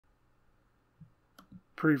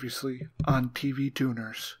Previously on TV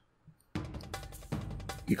Tuners.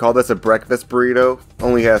 You call this a breakfast burrito?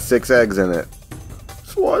 Only has 6 eggs in it.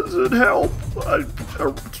 Swanson, help! I'm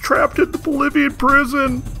trapped in the Bolivian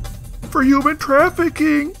prison for human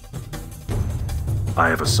trafficking. I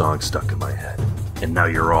have a song stuck in my head, and now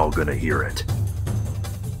you're all gonna hear it.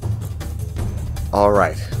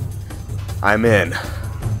 Alright. I'm in.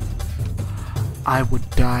 I would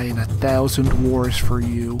die in 1,000 wars for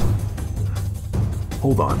you.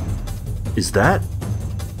 Hold on. Is that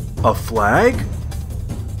a flag?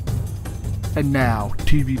 And now,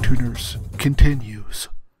 TV Tuners continues.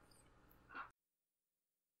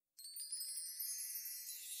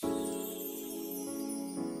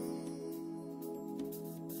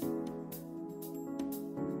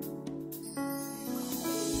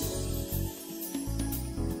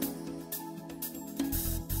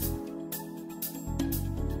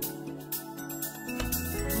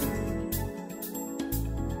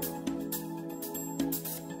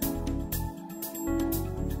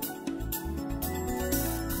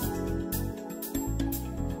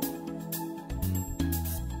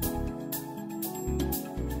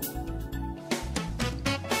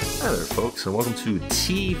 Hi there, folks, and welcome to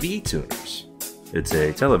TV Tuners. It's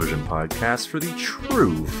a television podcast for the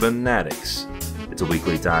true fanatics. It's a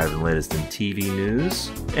weekly dive in the latest in TV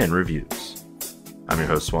news and reviews. I'm your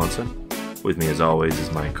host, Swanson. With me, as always,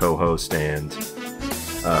 is my co-host and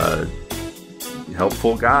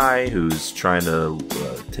helpful guy who's trying to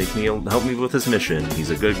help me with this mission.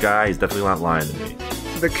 He's a good guy. He's definitely not lying to me.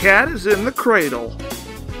 The cat is in the cradle.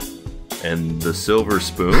 And the silver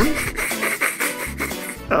spoon?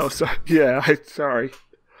 Oh, sorry. Yeah, sorry.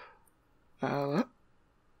 I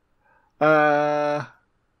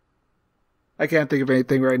can't think of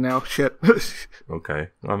anything right now. Shit. Okay.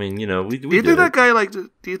 I mean, we do you think that guy do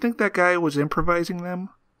you think that guy was improvising them?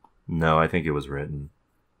 No, I think it was written.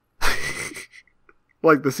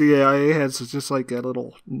 Like the CIA has just like a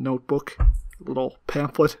little notebook, a little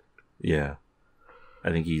pamphlet. Yeah.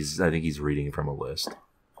 I think he's reading from a list.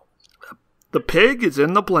 The pig is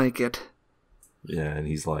in the blanket. Yeah, and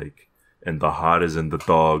he's like, and the hot is in the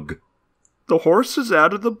dog. The horse is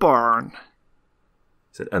out of the barn.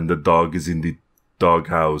 He said, and the dog is in the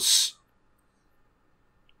doghouse.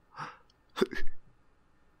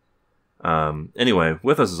 Anyway,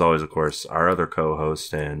 with us as always, of course, our other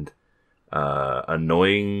co-host and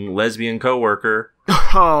annoying lesbian co-worker.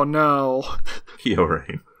 Oh no.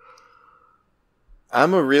 Kiorein.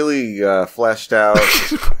 I'm a really fleshed out,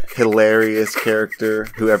 hilarious character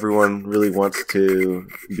who everyone really wants to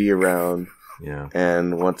be around. Yeah.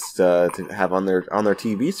 And wants to have on their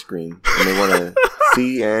TV screen. And they want to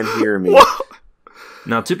see and hear me.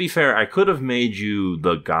 Now, to be fair, I could have made you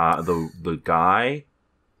the guy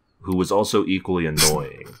who was also equally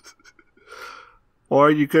annoying. Or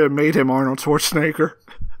you could have made him Arnold Schwarzenegger.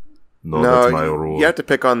 No, that's my rule. You have to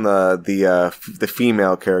pick on the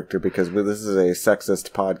female character because this is a sexist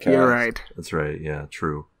podcast. You're right. That's right. Yeah,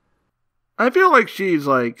 true. I feel like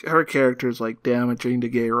her character's like damaging to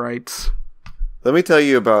gay rights. Let me tell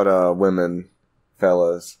you about women,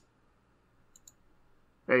 fellas.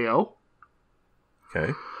 Hey yo.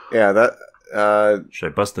 Okay. Yeah, that.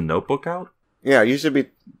 Should I bust the notebook out? Yeah, you should be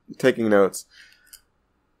taking notes.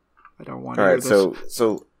 I don't want to. All right,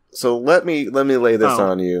 so let me lay this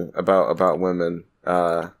on you about women.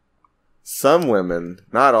 Some women,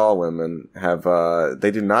 not all women, have they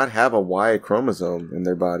do not have a Y chromosome in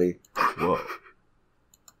their body. Whoa.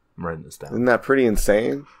 I'm writing this down. Isn't that pretty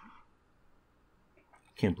insane?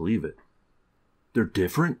 Can't believe it. They're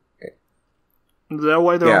different? Is that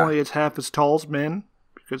why they're only half as tall as men?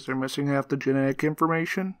 Because they're missing half the genetic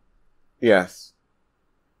information? Yes.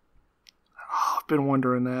 Oh, I've been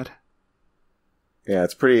wondering that. Yeah,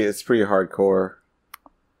 it's pretty hardcore.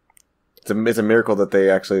 It's a miracle that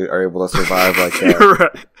they actually are able to survive like that. You're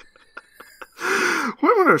right.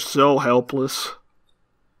 Women are so helpless.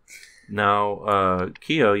 Now,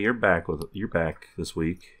 Keo, you're back this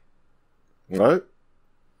week. What?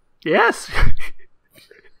 Yes.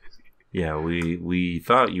 Yeah, we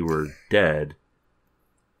thought you were dead.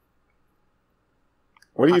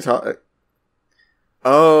 What are you talking?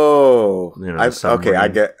 Oh, submarine. I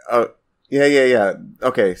get. Oh, yeah.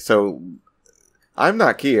 Okay, so I'm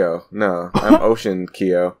not Keo. No, I'm Ocean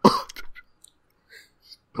Keo.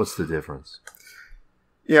 What's the difference?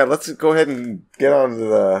 Yeah, let's go ahead and get on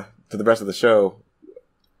to the rest of the show.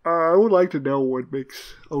 I would like to know what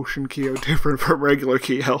makes Ocean Keo different from regular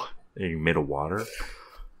Keo. Are you made of water?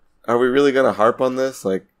 Are we really going to harp on this?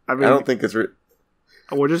 Like, I don't think it's...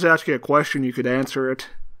 We'll just ask you a question. You could answer it.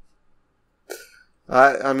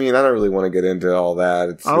 I mean, I don't really want to get into all that.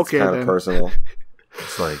 It's kind of personal.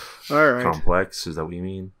 It's like All right. complex. Is that what you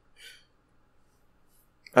mean?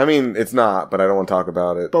 I mean, it's not, but I don't want to talk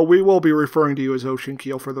about it. But we will be referring to you as Ocean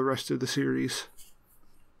Keel for the rest of the series.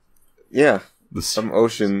 Yeah, This, I'm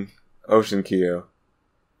Ocean Keo.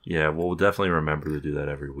 yeah, we'll definitely remember to do that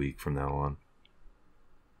every week from now on.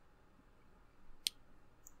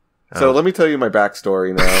 So let me tell you my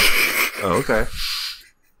backstory now. Oh, okay.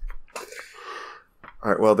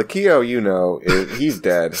 All right. Well, the Keo, he's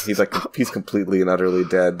dead. He's completely and utterly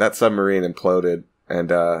dead. That submarine imploded,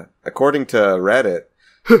 and according to Reddit,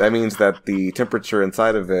 that means that the temperature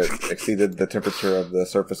inside of it exceeded the temperature of the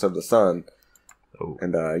surface of the sun. Oh.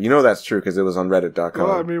 And that's true because it was on Reddit.com.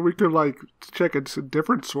 Well, I mean, we could check it's a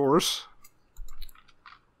different source.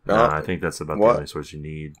 Nah, I think that's about the only source you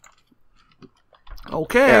need.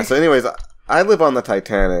 Okay. Yeah. So, anyways, I live on the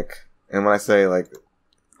Titanic, and when I say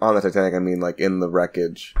on the Titanic, I mean in the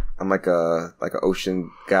wreckage. I'm like a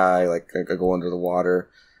ocean guy. I go under the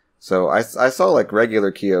water. So I saw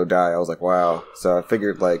regular Keo die. I was like, wow. So I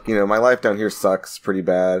figured my life down here sucks pretty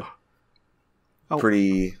bad. Oh.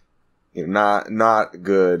 Pretty, not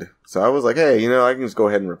good. So I was like, hey, I can just go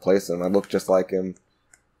ahead and replace him. I look just like him.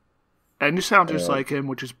 And you sound just like him,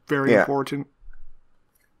 which is very important.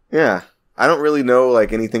 Yeah. I don't really know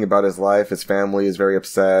anything about his life. His family is very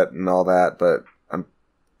upset and all that, but I'm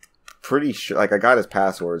pretty sure I got his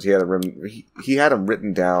passwords. He had them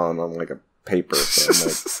written down on a paper.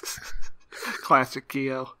 So Classic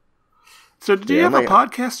Keo. So do you have a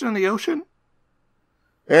podcast on the ocean?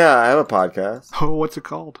 Yeah, I have a podcast. Oh, what's it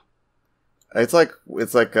called? It's like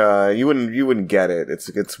you wouldn't get it.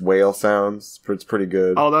 It's whale sounds. It's pretty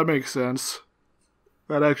good. Oh, that makes sense.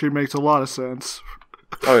 That actually makes a lot of sense.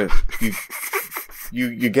 Oh,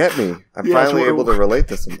 you get me. I'm finally able to relate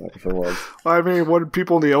to somebody for once. I mean, what,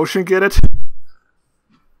 people in the ocean get it?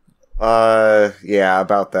 Yeah,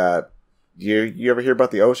 about that. You ever hear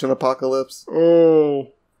about the ocean apocalypse?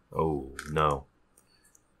 Oh No.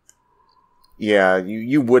 Yeah,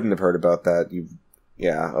 you wouldn't have heard about that.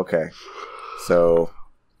 Yeah, okay. So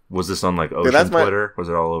was this on Ocean Twitter? Was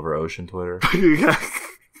it all over Ocean Twitter? Yeah.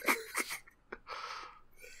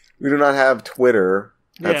 We do not have Twitter.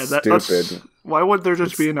 That's stupid. Why would there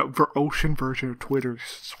just be an ocean version of Twitter,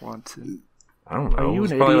 Swanson? I don't know. Are you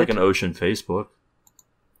it's an probably idiot? an Ocean Facebook.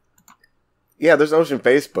 Yeah, there's Ocean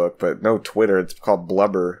Facebook, but no Twitter. It's called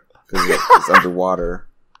Blubber because it's underwater.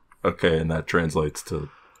 Okay, and that translates to...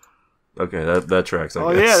 Okay, that tracks, I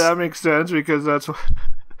Oh, guess. yeah, that makes sense because that's the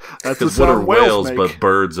Because what are sound whales make. but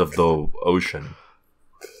birds of the ocean?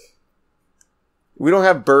 We don't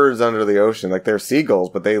have birds under the ocean. They're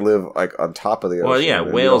seagulls, but they live on top of the ocean. Well, yeah,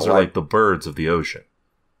 and whales we don't are like the birds of the ocean.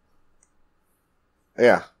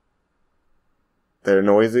 Yeah. They're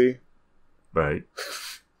noisy. Right.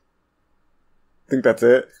 I think that's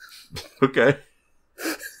it. Okay.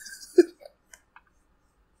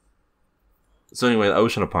 So anyway, the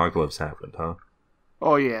ocean apocalypse happened, huh?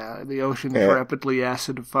 Oh, yeah, the ocean is rapidly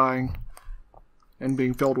acidifying and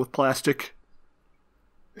being filled with plastic.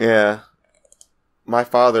 Yeah. My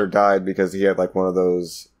father died because he had one of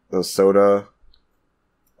those soda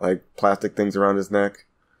plastic things around his neck.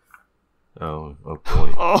 Oh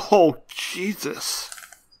boy. Oh, Jesus.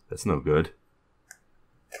 That's no good.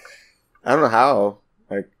 I don't know how.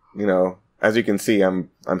 As you can see, I'm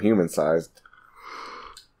human sized.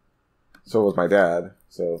 So was my dad.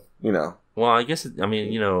 So, Well, I guess,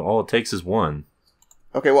 all it takes is one.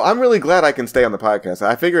 Okay, well, I'm really glad I can stay on the podcast.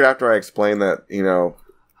 I figured after I explained that, I'm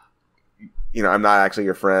not actually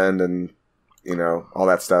your friend and, all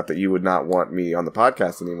that stuff, that you would not want me on the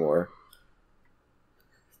podcast anymore.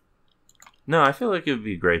 No, I feel like it would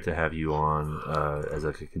be great to have you on as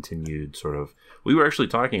a continued sort of... We were actually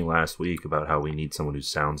talking last week about how we need someone who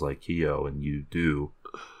sounds like Keo, and you do.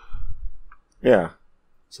 Yeah.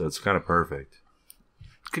 So it's kind of perfect.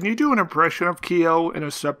 Can you do an impression of Keo in a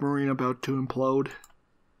submarine about to implode?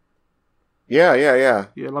 Yeah.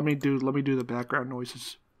 Yeah, let me do the background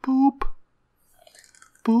noises. Boop.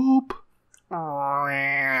 Boop.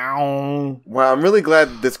 Wow, I'm really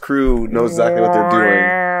glad this crew knows exactly what they're doing.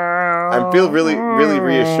 I feel really, really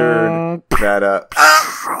reassured that,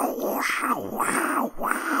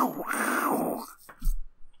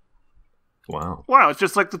 Wow. Wow, it's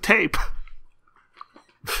just like the tape.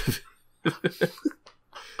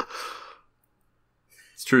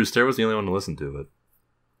 It's true, Stair was the only one to listen to it.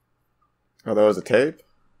 Oh, that was a tape?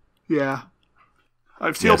 Yeah.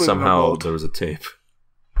 I've Yeah, sealed it in a somehow vault. there was a tape.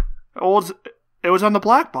 It was on the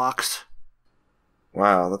black box.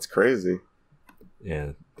 Wow, that's crazy.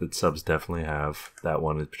 Yeah, the subs definitely have that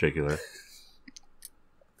one in particular.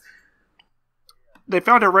 They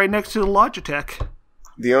found it right next to the Logitech.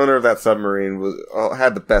 the owner of that submarine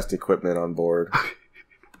had the best equipment on board.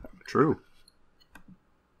 True.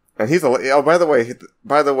 And he's by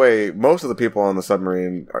the way, most of the people on the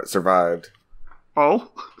submarine survived.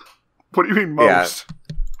 Oh? What do you mean most? Yeah.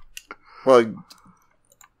 Well,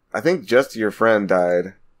 I think just your friend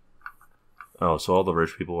died. Oh, so all the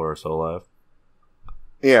rich people are still alive?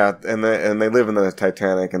 Yeah, and they live in the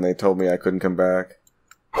Titanic, and they told me I couldn't come back.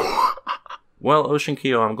 Well, Ocean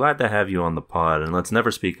Kyo, I'm glad to have you on the pod, and let's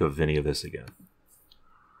never speak of any of this again.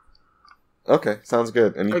 Okay, sounds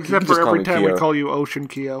good. And except you for every time Kyo. we call you Ocean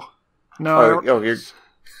Kyo. No, you're...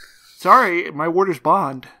 Sorry, my word is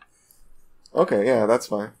bond. Okay, yeah, that's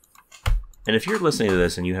fine. And if you're listening to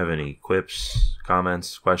this and you have any quips,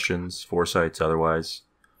 comments, questions, foresights, otherwise,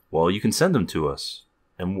 well, you can send them to us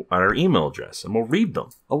and on our email address, and we'll read them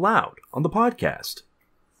aloud on the podcast.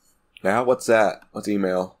 Now, what's that? What's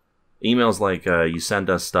email? Emails like you send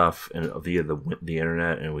us stuff via the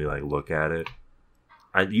internet, and we like look at it.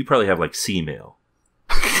 You probably have like C-mail.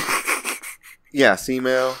 Yeah,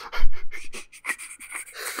 C-mail.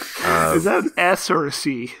 Is that an S or a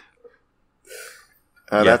C?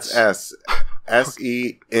 That's S.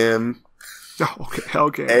 S-E-M.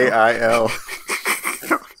 Okay. A-I-L.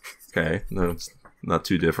 Okay, no, it's not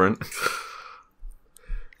too different.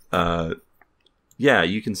 Yeah,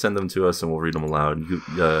 you can send them to us and we'll read them aloud.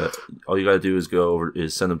 All you gotta do is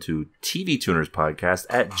send them to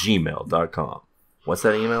tvtunerspodcast@gmail.com. What's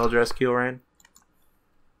that email address, Kiorein?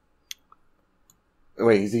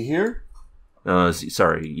 Wait, is he here?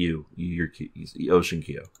 Sorry, you're Ocean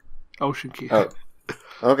Kyo. Ocean Kyo. Oh.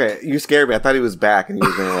 Okay, you scared me. I thought he was back and he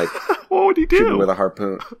was gonna what would he do? shoot me with a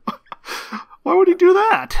harpoon. Why would he do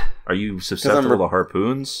that? Are you susceptible to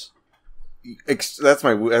harpoons? That's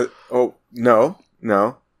my... no.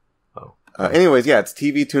 Oh. Anyways, yeah, it's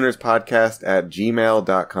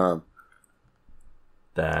tvtunerspodcast@gmail.com.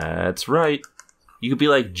 That's right. You could be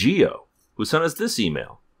like Geo, who sent us this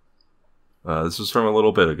email. This was from a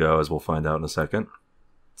little bit ago, as we'll find out in a second.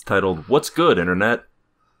 It's titled, "What's Good, Internet?"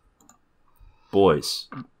 Boys,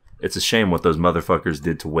 it's a shame what those motherfuckers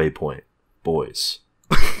did to Waypoint. Boys.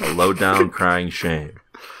 A low-down crying shame.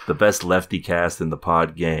 The best lefty cast in the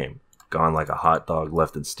pod game. Gone like a hot dog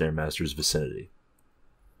left in Stairmaster's vicinity.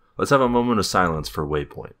 Let's have a moment of silence for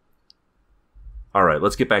Waypoint. Alright,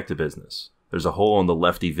 let's get back to business. There's a hole in the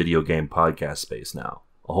lefty video game podcast space now.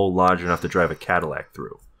 A hole large enough to drive a Cadillac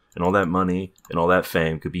through. And all that money and all that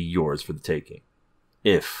fame could be yours for the taking.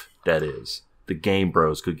 If, that is, the game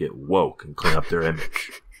bros could get woke and clean up their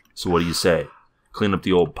image. So what do you say? Clean up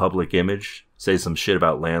the old public image? Say some shit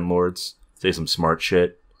about landlords? Say some smart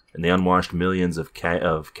shit? And the unwashed millions of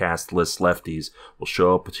castless lefties will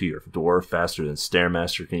show up to your door faster than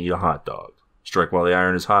Stairmaster can eat a hot dog. Strike while the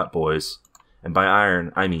iron is hot, boys. And by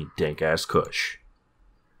iron, I mean dank-ass kush.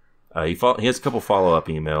 He has a couple follow-up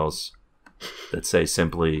emails that say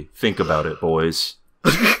simply, think about it, boys.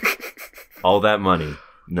 All that money,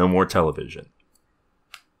 no more television.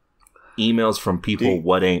 Emails from people,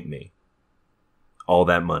 what ain't me? All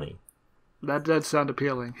that money. That does sound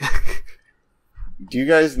appealing. Do you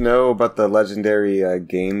guys know about the legendary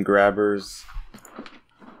Game Grabbers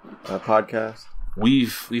podcast?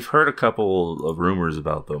 We've heard a couple of rumors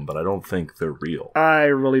about them, but I don't think they're real. I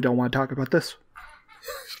really don't want to talk about this.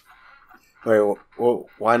 Wait, well,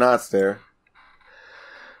 why not, Stair?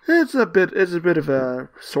 It's a bit of a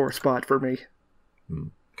sore spot for me.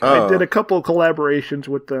 Oh. I did a couple collaborations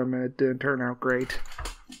with them, and it didn't turn out great.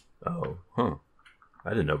 Oh, huh. I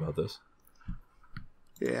didn't know about this.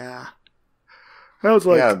 Yeah. That was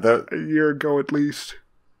like a year ago at least.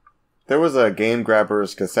 There was a Game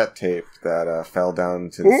Grabbers cassette tape that fell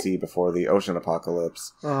down to the sea before the ocean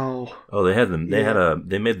apocalypse. Oh, they had them.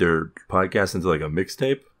 They made their podcast into like a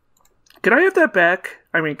mixtape. Can I have that back?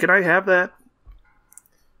 I mean, can I have that?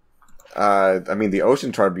 I mean, the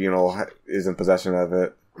Ocean Tribunal is in possession of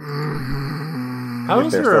it. How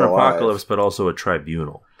is there an apocalypse but also a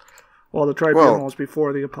tribunal? Well, the tribunal was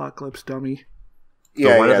before the apocalypse, dummy.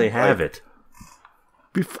 So why do they have it?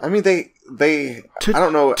 I mean, they I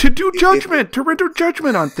don't know. To do judgment, to render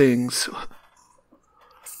judgment on things.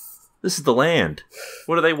 This is the land.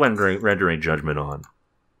 What are they rendering judgment on?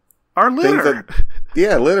 Our litter.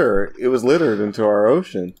 Litter. It was littered into our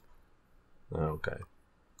ocean. Okay.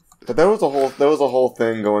 But there was a whole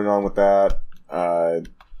thing going on with that.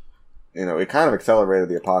 It kind of accelerated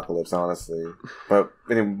the apocalypse, honestly. But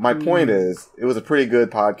anyway, my point is, it was a pretty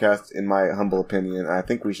good podcast, in my humble opinion. I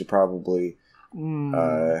think we should probably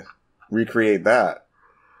recreate that.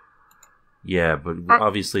 Yeah, but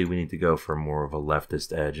obviously we need to go for more of a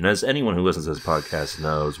leftist edge. And as anyone who listens to this podcast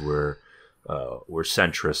knows, we're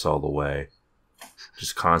centrists all the way.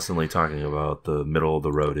 just constantly talking about the middle of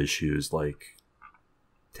the road issues like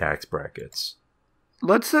tax brackets.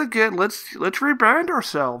 Let's rebrand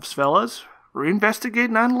ourselves, fellas. Reinvestigate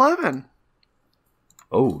 9/11.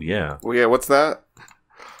 Oh yeah. Well, yeah. What's that?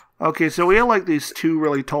 Okay, so we have like these two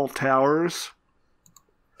really tall towers.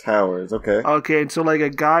 Towers. Okay. Okay, and so like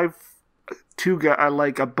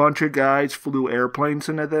a bunch of guys flew airplanes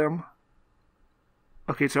into them.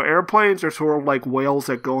 Okay, so airplanes are sort of like whales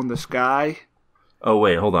that go in the sky. Oh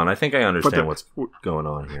wait, hold on. I think I understand what's going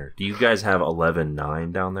on here. Do you guys have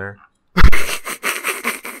 11-9 down there?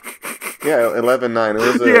 Yeah,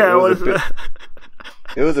 11/9.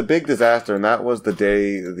 It was a big disaster, and that was the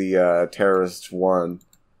day the terrorists won.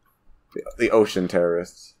 The ocean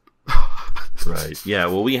terrorists. Right. Yeah.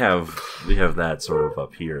 Well, we have that sort of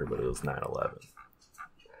up here, but it was 9/11.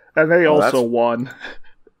 And they also won.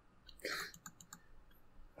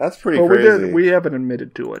 That's pretty crazy. We haven't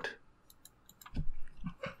admitted to it.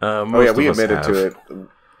 We admitted to it.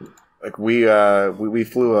 Like we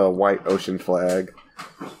flew a white ocean flag.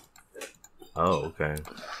 Oh, okay.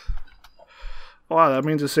 Wow, that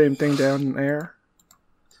means the same thing down in air.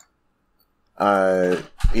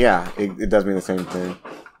 Yeah, it does mean the same thing.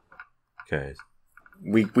 Okay.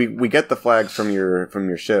 We get the flags from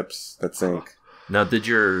your ships that sink. Now, did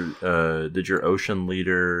your ocean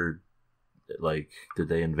leader, did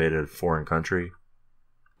they invade a foreign country?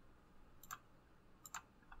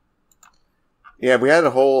 Yeah, we had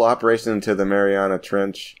a whole operation into the Mariana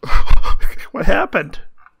Trench. What happened?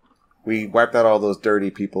 We wiped out all those dirty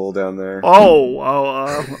people down there.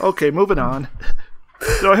 Okay, moving on.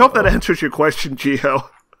 So I hope that answers your question, Gio.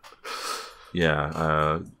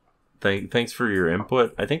 Yeah, thanks for your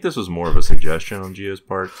input. I think this was more of a suggestion on Gio's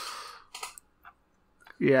part.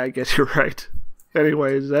 Yeah, I guess you're right.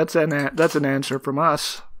 Anyways, that's an answer from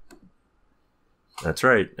us. That's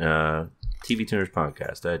right.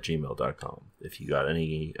 tvtunerspodcast@gmail.com if you got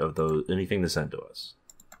anything to send to us.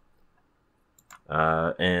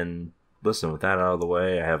 And listen, with that out of the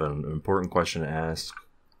way, I have an important question to ask.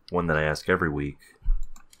 One that I ask every week.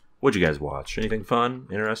 What'd you guys watch? Anything fun,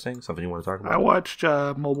 interesting, something you want to talk about? I watched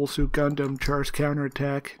Mobile Suit Gundam Char's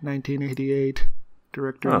Counterattack, 1988,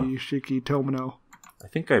 director Yoshiki Tomino. I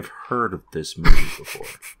think I've heard of this movie before.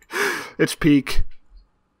 It's peak.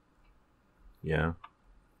 Yeah?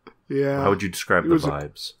 Yeah. How would you describe the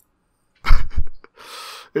vibes?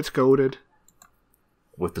 It's goated.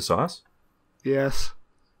 With the sauce? Yes.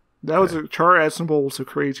 That was Char Aznavour was the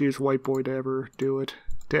craziest white boy to ever do it.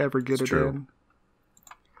 To ever get it in.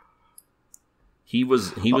 He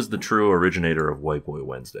was the true originator of White Boy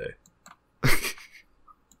Wednesday.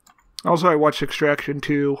 Also, I watched Extraction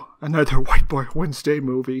 2, another White Boy Wednesday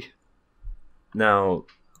movie. Now,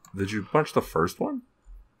 did you watch the first one?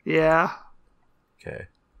 Yeah. Okay.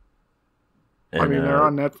 And, I mean, they're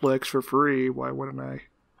on Netflix for free. Why wouldn't I?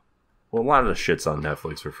 Well, a lot of the shit's on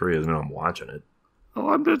Netflix for free. Doesn't mean I'm watching it.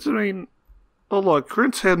 Oh, look,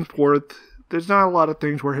 Chris Hemsworth, there's not a lot of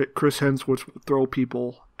things where Chris Hemsworth would throw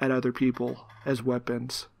people at other people as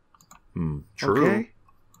weapons. True.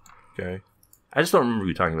 Okay. I just don't remember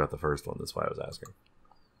you talking about the first one. That's why I was asking.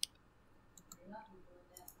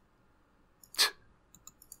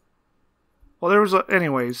 Well, there's like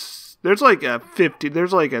a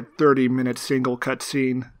 30-minute single take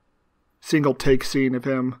scene of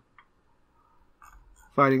him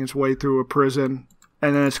fighting his way through a prison,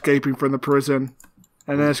 and then escaping from the prison,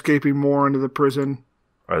 and then escaping more into the prison.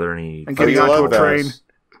 Are there any... And getting onto a train.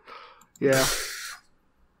 Yeah.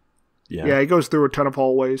 Yeah, he goes through a ton of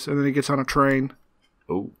hallways, and then he gets on a train.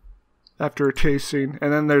 Oh. After a chase scene.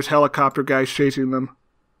 And then there's helicopter guys chasing them.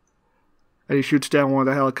 And he shoots down one of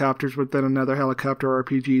the helicopters, but then another helicopter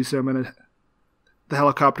RPGs him, and the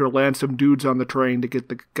helicopter lands some dudes on the train to get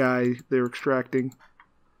the guy they're extracting.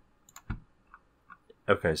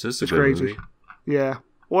 Okay, so this is a good movie. Yeah.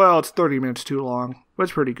 Well, it's 30 minutes too long, but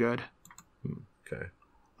it's pretty good. Okay.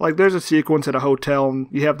 Like, there's a sequence at a hotel, and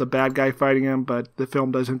you have the bad guy fighting him, but the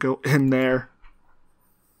film doesn't go in there.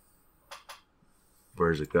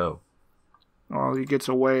 Where does it go? Oh, he gets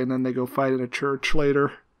away, and then they go fight in a church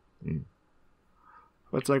later.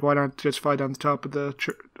 But it's like, why not just fight on the top of the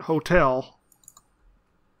hotel?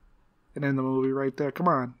 And end the movie right there. Come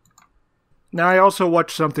on. Now, I also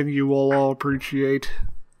watched something you will all appreciate,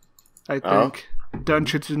 I think.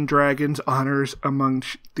 Dungeons and Dragons Honors Among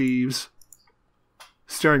Thieves.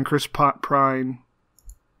 Starring Chris Pine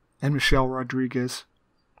and Michelle Rodriguez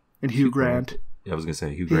and Hugh Grant. Yeah, I was going to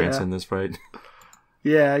say, Hugh Grant's in this, right?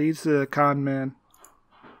 Yeah, he's the con man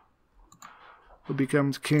who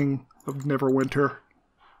becomes king of Neverwinter.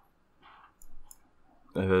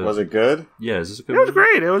 Was it good? Yeah, is this a good It was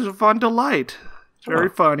great. It was a fun delight. It's very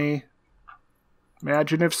funny.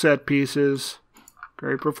 Imaginative set pieces.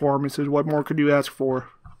 Great performances. What more could you ask for?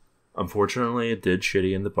 Unfortunately, it did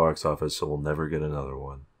shitty in the box office, so we'll never get another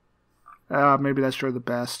one. Maybe that's for the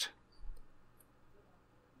best.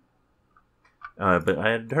 But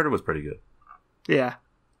I had heard it was pretty good. Yeah.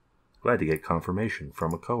 Glad to get confirmation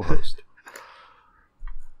from a co-host.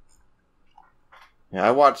 Yeah,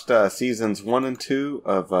 I watched seasons 1 and 2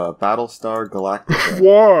 of Battlestar Galactica.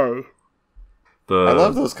 Why? I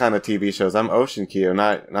love those kind of TV shows. I'm Ocean Kyo,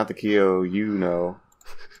 not the Kyo you know.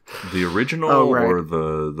 The original or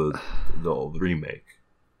the remake?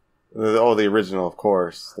 The original, of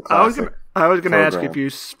course. The classic. I was gonna ask if you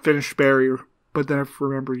finished Barry, but then I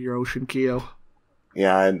remembered your Ocean Kyo.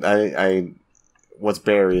 Yeah, I what's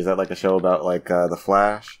Barry? Is that like a show about like the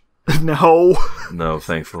Flash? No. No,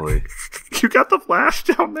 thankfully. You got the Flash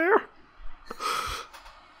down there?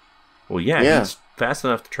 Well, yeah, he's fast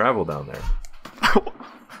enough to travel down there.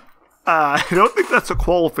 I don't think that's a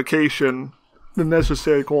qualification, the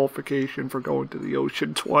necessary qualification for going to the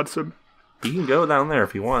ocean, Swanson. He can go down there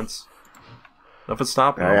if he wants. Nothing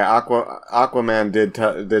stopping him. Yeah, Aquaman did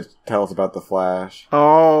tell us about the Flash.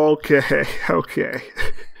 Oh, okay.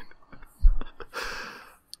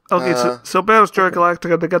 Okay, so Battlestar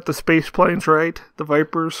Galactica, they got the space planes, right? The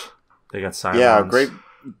Vipers? They got Cylons. Yeah,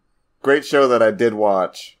 great show that I did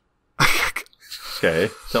watch.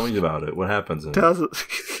 Okay, tell me about it. What happens in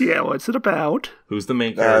it? Yeah, what's it about? Who's the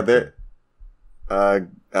main character?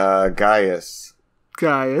 Gaius.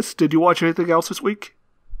 Gaius. Did you watch anything else this week?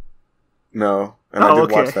 No, and I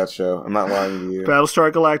did watch that show. I'm not lying to you.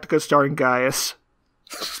 Battlestar Galactica starring Gaius.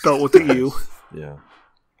 Spelled with a U. Yeah.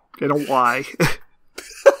 And a Y.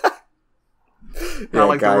 Not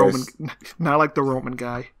like the Roman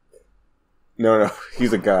guy. No,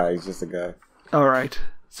 he's a guy. He's just a guy. All right.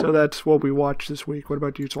 So that's what we watched this week. What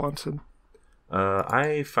about you, Swanson?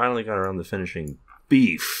 I finally got around to finishing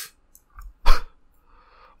Beef.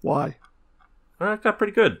 Why? It got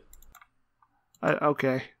pretty good.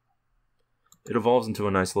 Okay. It evolves into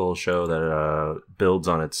a nice little show that builds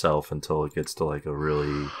on itself until it gets to like a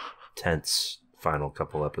really tense final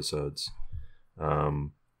couple episodes.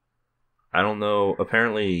 I don't know.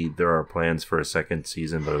 Apparently, there are plans for a second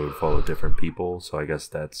season, but it would follow different people. So I guess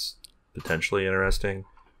that's potentially interesting.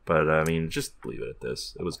 But I mean, just leave it at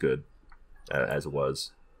this. It was good as it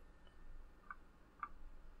was.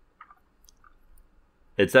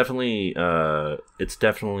 It's definitely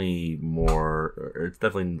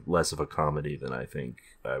less of a comedy than I think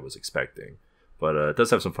I was expecting, but it does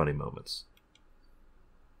have some funny moments.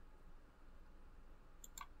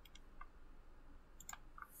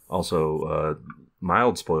 Also,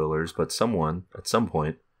 mild spoilers, but someone at some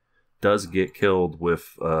point does get killed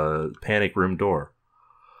with panic room door.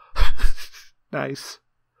 Nice.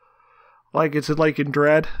 Is it like in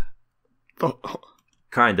Dread? Oh.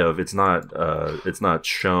 Kind of. It's not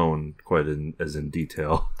shown quite as in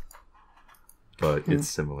detail, but it's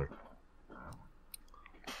similar.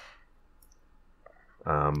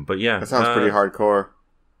 But yeah, that sounds pretty hardcore.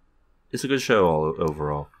 It's a good show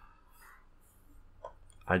overall.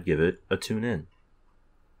 I'd give it a tune in.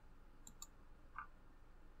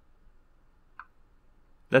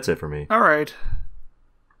 That's it for me. All right.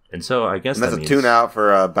 And so I guess that's a tune out for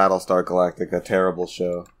Battlestar Galactica, a terrible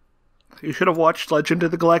show. You should have watched Legend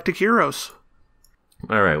of the Galactic Heroes.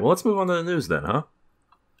 All right, well, let's move on to the news then, huh?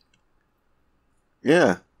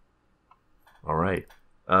 Yeah. All right.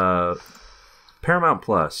 Paramount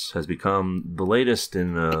Plus has become the latest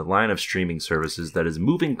in a line of streaming services that is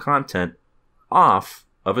moving content off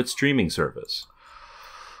of its streaming service.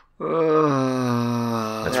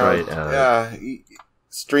 That's right. Yeah,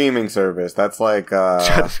 streaming service. That's like. God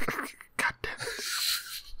damn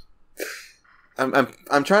it.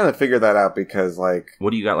 I'm trying to figure that out because like.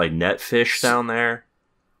 What do you got, like Netfish down there?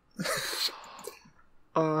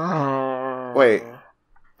 Wait.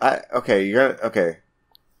 Okay, you're gonna. Okay.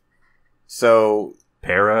 So.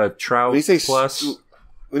 Para Trout Plus.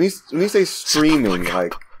 When you say streaming,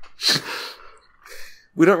 like.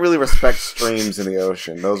 We don't really respect streams in the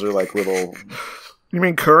ocean. Those are like little. You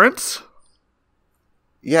mean currents?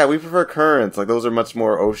 Yeah, we prefer currents. Like those are much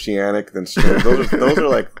more oceanic than streams. Those are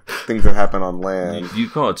like things that happen on land. You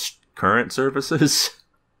call it current services?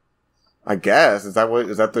 I guess is that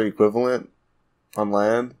the equivalent on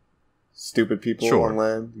land? Stupid people on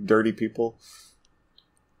land, dirty people.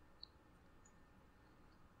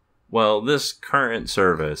 Well, this current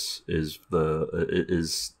service is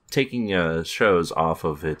taking shows off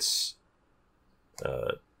of its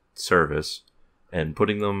service and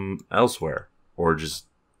putting them elsewhere, or just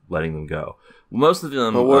letting them go. Most of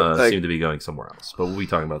them seem to be going somewhere else, but we'll be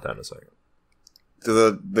talking about that in a second.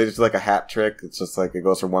 they just do like a hat trick? It's just like it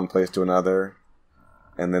goes from one place to another,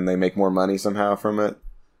 and then they make more money somehow from it?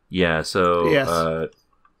 Yeah, so Yes.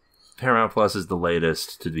 Paramount Plus is the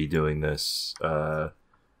latest to be doing this.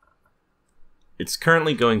 It's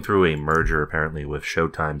currently going through a merger, apparently, with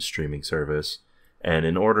Showtime's streaming service. And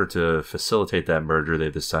in order to facilitate that merger,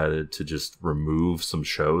 they've decided to just remove some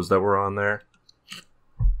shows that were on there.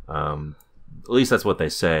 At least that's what they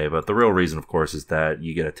say. But the real reason, of course, is that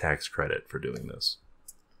you get a tax credit for doing this.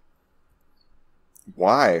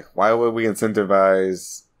 Why? Why would we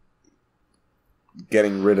incentivize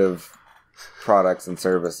getting rid of products and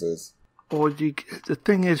services? Well, the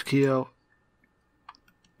thing is, Keo,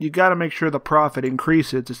 you got to make sure the profit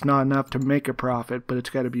increases. It's not enough to make a profit, but it's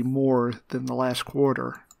got to be more than the last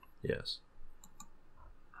quarter. Yes.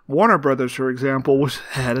 Warner Brothers, for example,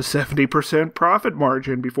 had a 70% profit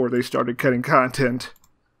margin before they started cutting content.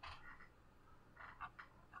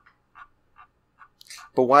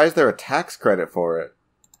 But why is there a tax credit for it?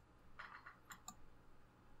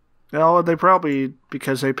 No, they probably,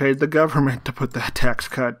 because they paid the government to put that tax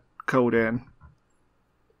cut code in.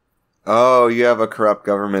 Oh, you have a corrupt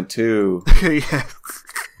government too. Yes.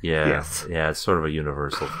 Yeah, Yes. yeah, it's sort of a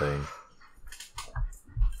universal thing.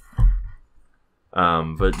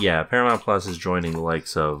 But yeah, Paramount Plus is joining the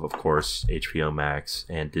likes of course, HBO Max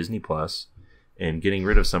and Disney Plus, and getting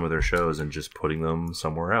rid of some of their shows and just putting them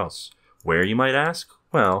somewhere else. Where, you might ask?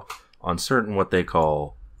 Well, on certain what they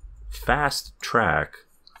call fast track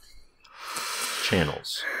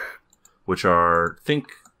channels, which are, think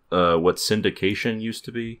what syndication used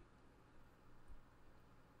to be.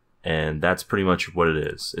 And that's pretty much what it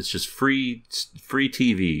is. It's just free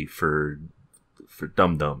TV for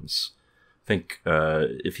dum-dums. Think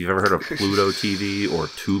if you've ever heard of Pluto TV or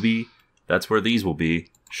Tubi, that's where these will be.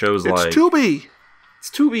 Shows like... It's Tubi!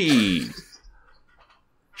 It's Tubi!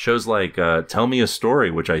 Shows like Tell Me a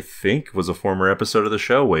Story, which I think was a former episode of the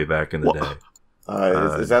show way back in the day.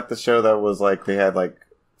 Is that the show that was like, they had like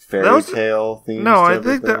fairy tale themes? No, I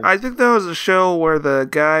think that was a show where the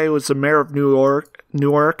guy was the mayor of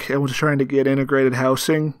Newark and was trying to get integrated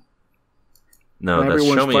housing. No, that's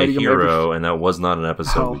Show Me a Hero, and that was not an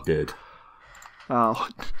episode we did. Oh.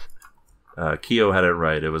 Keo had it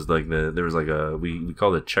right. It was like we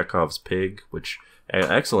called it Chekhov's pig, which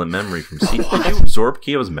excellent memory from C. Did you absorb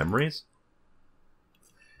Keo's memories?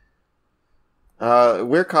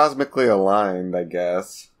 We're cosmically aligned, I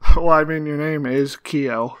guess. Well, I mean, your name is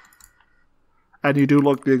Keo, and you do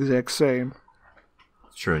look the exact same.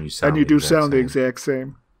 It's true, and you sound. And you do sound the exact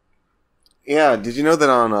same. Yeah, did you know that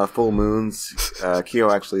on full moons, Keo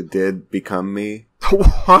actually did become me?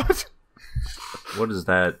 What? What does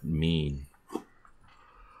that mean?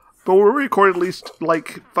 But we recorded at least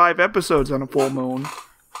like 5 episodes on a full moon.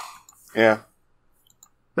 Yeah.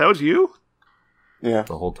 That was you? Yeah.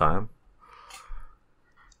 The whole time?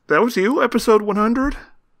 That was you? Episode 100?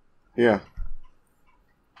 Yeah.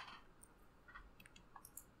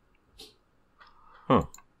 Huh.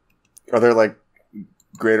 Are there like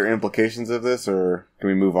greater implications of this, or can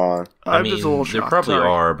we move on? I mean, just a little there shocked. probably Sorry.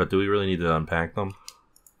 are, but do we really need to unpack them?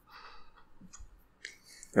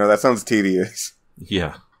 No, that sounds tedious.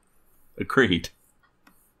 Yeah. Agreed.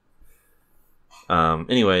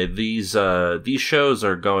 Anyway, these shows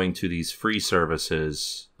are going to these free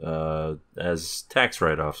services as tax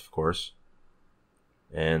write-offs, of course.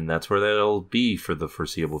 And that's where they'll be for the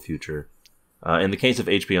foreseeable future. In the case of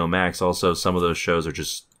HBO Max, also, some of those shows are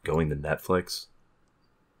just going to Netflix.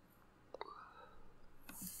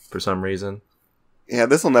 For some reason. Yeah,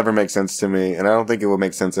 this will never make sense to me, and I don't think it would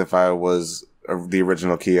make sense if I was the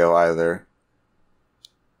original Keo either.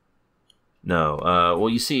 No. Well,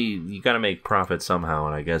 you see, you got to make profit somehow,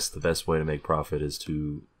 and I guess the best way to make profit is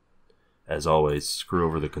to, as always, screw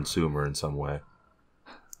over the consumer in some way.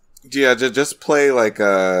 Yeah, just play like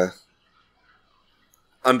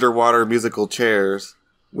underwater musical chairs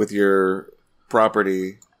with your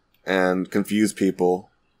property and confuse people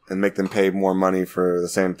and make them pay more money for the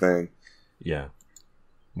same thing. Yeah,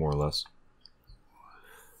 more or less.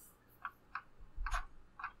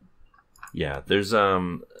 Yeah, there's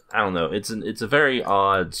I don't know. It's a very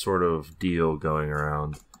odd sort of deal going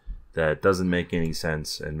around that doesn't make any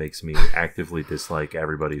sense and makes me actively dislike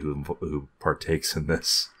everybody who partakes in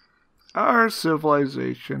this. Our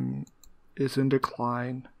civilization is in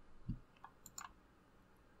decline.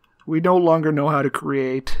 We no longer know how to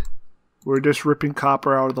create. We're just ripping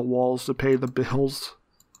copper out of the walls to pay the bills.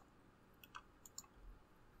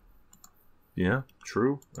 Yeah,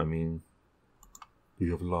 true. I mean, we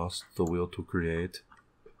have lost the will to create.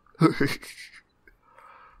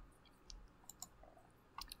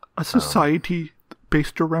 A society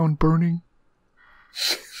based around burning.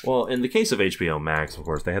 Well, in the case of HBO Max, of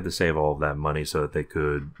course, they had to save all of that money so that they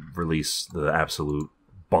could release the absolute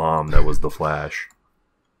bomb that was The Flash.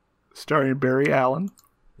 Starring Barry Allen.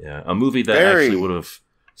 Yeah, a movie that actually would have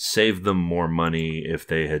saved them more money if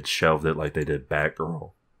they had shelved it like they did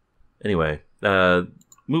Batgirl. Anyway,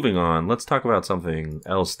 moving on, let's talk about something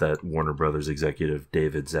else that Warner Brothers executive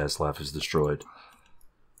David Zaslav has destroyed.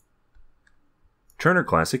 Turner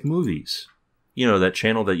Classic Movies. You know, that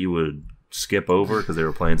channel that you would skip over because they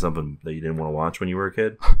were playing something that you didn't want to watch when you were a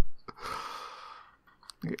kid?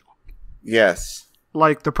 Yes.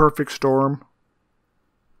 Like The Perfect Storm.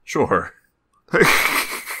 Sure.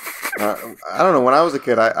 I don't know. When I was a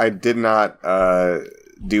kid, I did not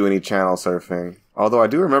do any channel surfing. Although I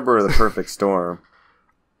do remember The Perfect Storm.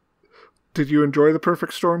 Did you enjoy The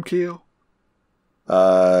Perfect Storm, Keo?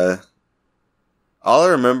 All I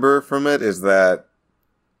remember from it is that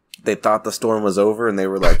they thought the storm was over and they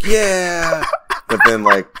were like, yeah! But then,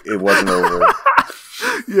 like, it wasn't over.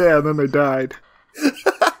 Yeah, and then they died.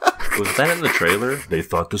 Was that in the trailer? They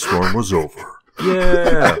thought the storm was over.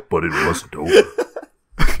 Yeah, but it wasn't over.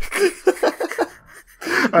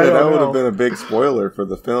 That would have been a big spoiler for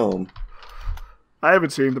the film. I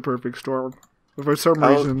haven't seen The Perfect Storm. But for some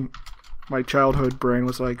reason, my childhood brain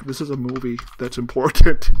was like, this is a movie that's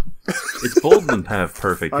important. It's bold to have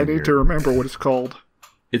perfect. I need to remember what it's called.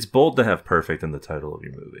 It's bold to have perfect in the title of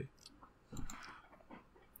your movie.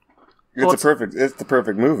 It's the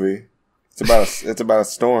perfect movie. It's about a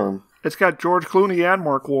storm. It's got George Clooney and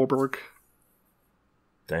Mark Wahlberg.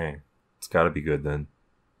 Dang. It's gotta be good then.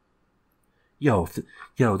 Yo,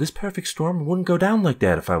 this perfect storm wouldn't go down like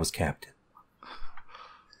that if I was captain.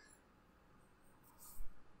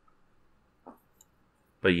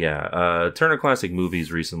 But yeah, Turner Classic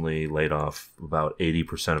Movies recently laid off about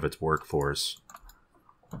 80% of its workforce,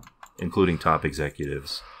 including top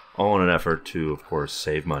executives, all in an effort to, of course,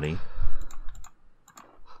 save money.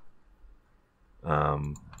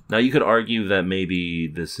 Now, you could argue that maybe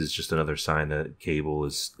this is just another sign that cable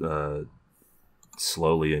is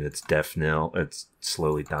slowly in its death knell. It's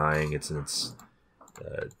slowly dying. It's in its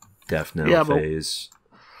death knell phase.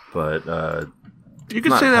 But you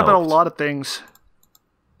could say that about a lot of things.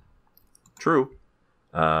 True.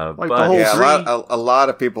 Like but the whole a lot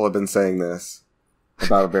of people have been saying this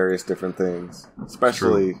about various different things.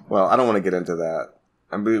 Especially, well, I don't want to get into that.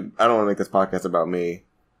 I don't want to make this podcast about me.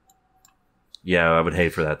 Yeah, I would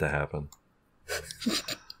hate for that to happen.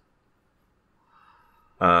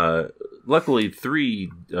 Luckily,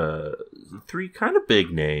 three kind of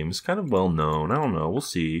big names, kind of well known. I don't know. We'll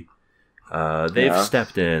see. They've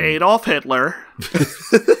stepped in. Adolf Hitler.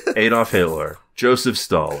 Adolf Hitler. Joseph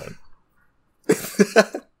Stalin.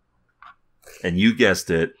 And you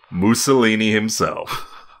guessed it, Mussolini himself.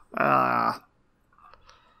 I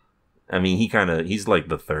mean, he's like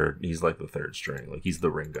the third string. Like, he's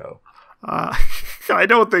the Ringo. I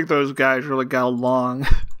don't think those guys really got along.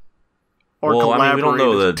 Well, I mean, we don't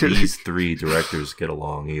know that these three directors get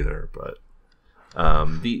along either, but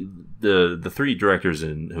the three directors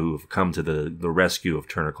who have come to the rescue of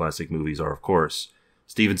Turner Classic Movies are, of course,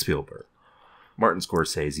 Steven Spielberg, Martin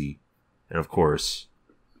Scorsese, and, of course,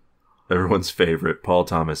 everyone's favorite, Paul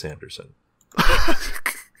Thomas Anderson.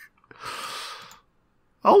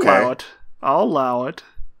 I'll allow it.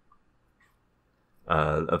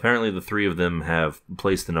 Apparently, the three of them have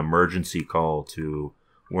placed an emergency call to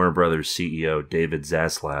Warner Brothers CEO David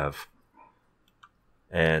Zaslav,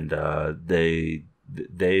 and they're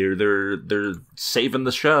saving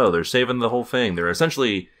the show. They're saving the whole thing. They're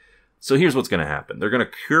essentially. So here's what's going to happen. They're going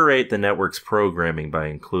to curate the network's programming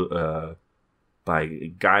by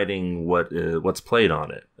guiding what's played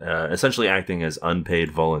on it. Essentially, acting as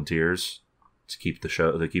unpaid volunteers to keep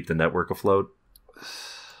the network afloat.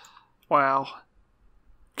 Wow.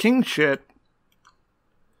 King shit.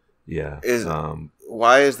 Yeah.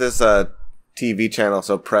 Why is this TV channel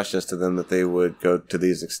so precious to them that they would go to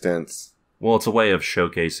these extents? Well, it's a way of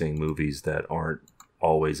showcasing movies that aren't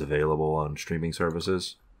always available on streaming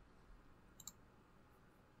services.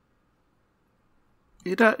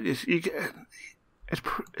 It's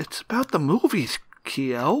about the movies,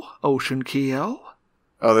 Keo. Ocean Keo.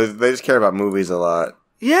 Oh, they just care about movies a lot.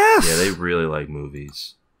 Yes! Yeah, they really like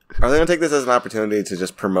movies. Are they going to take this as an opportunity to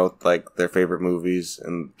just promote like their favorite movies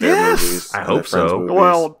and their movies? I hope so. Movies?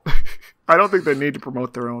 Well, I don't think they need to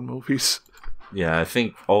promote their own movies. Yeah, I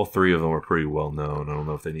think all three of them are pretty well known. I don't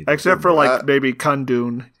know if they need except for like maybe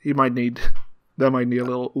Kundun. That might need a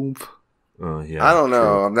little oomph. Yeah, I don't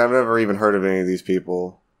know. I've never even heard of any of these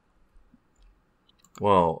people.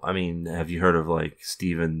 Well, I mean, have you heard of like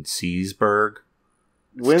Steven Seaberg?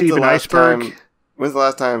 Steven Iceberg? When's the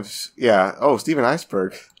last time? Yeah. Oh, Steven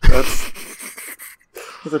Iceberg. That's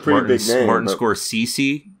a pretty big name. Martin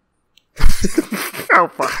Scorsese. Oh,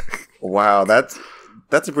 fuck. Wow, that's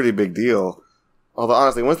a pretty big deal. Although,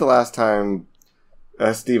 honestly, when's the last time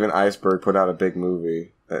Steven Iceberg put out a big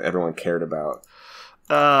movie that everyone cared about?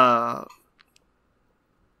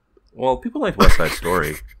 Well, people like West Side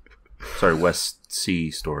Story. Sorry, West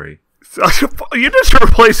Sea Story. You're just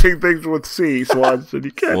replacing things with C, Swanson.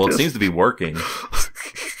 You can't. Well, it seems to be working.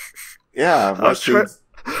 Yeah,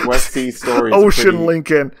 West Sea Story. Ocean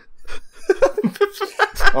Lincoln.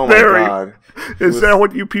 Oh my god! Is that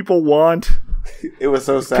what you people want? It was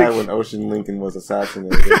so sad when Ocean Lincoln was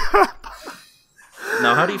assassinated.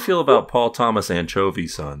 Now, how do you feel about Paul Thomas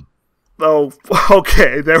Anchovy's son? Oh,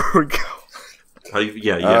 okay. There we go. How do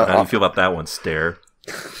you feel about that one, Stare?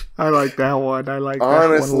 I like that one. I like that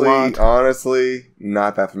one a lot. Honestly,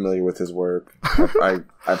 not that familiar with his work.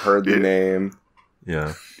 I've heard the name.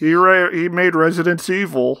 Yeah. He made Resident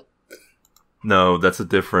Evil. No, that's a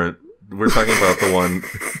different... We're talking about the one...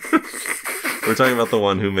 We're talking about the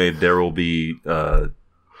one who made There Will Be Blood.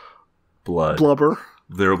 Blubber.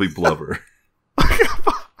 There Will Be Blubber. I'm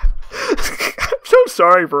so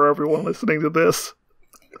sorry for everyone listening to this.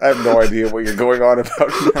 I have no idea what you're going on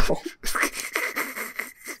about now.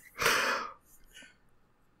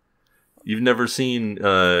 You've never seen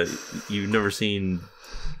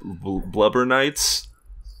Blubber Nights?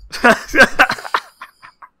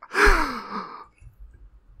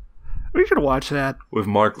 We should watch that with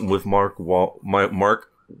Mark Wahlberg.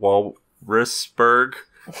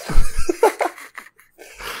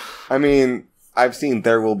 I mean, I've seen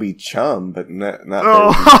There Will Be Chum, but not.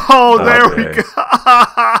 There we go.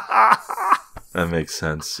 That makes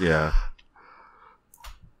sense. Yeah.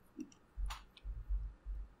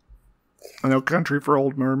 No Country for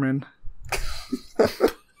Old Mermen.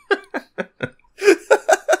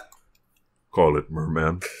 Call it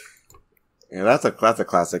Merman. Yeah, that's a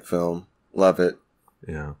classic film. Love it.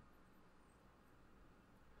 Yeah.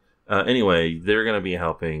 Anyway, they're going to be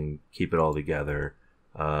helping keep it all together.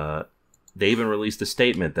 They even released a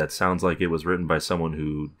statement that sounds like it was written by someone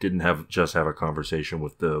who didn't have a conversation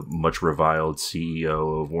with the much reviled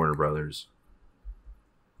CEO of Warner Brothers.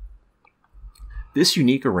 This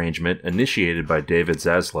unique arrangement, initiated by David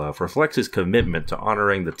Zaslav, reflects his commitment to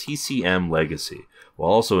honoring the TCM legacy,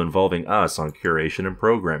 while also involving us on curation and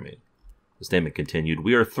programming. The statement continued,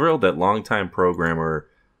 "We are thrilled that longtime programmer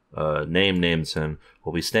Naim Namson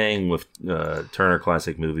will be staying with Turner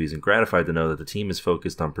Classic Movies and gratified to know that the team is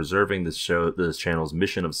focused on preserving this channel's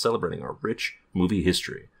mission of celebrating our rich movie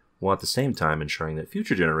history, while at the same time ensuring that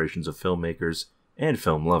future generations of filmmakers and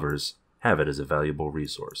film lovers have it as a valuable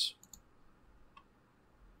resource."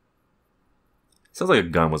 Sounds like a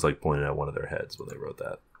gun was pointed at one of their heads when they wrote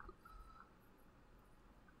that.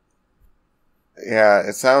 Yeah,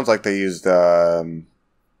 it sounds like they used Chat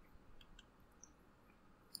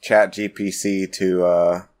GPC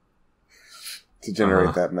to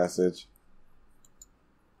generate that message.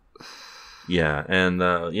 Yeah, and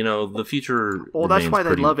the future. Well, that's why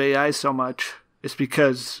they love AI so much. It's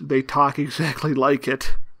because they talk exactly like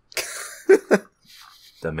it.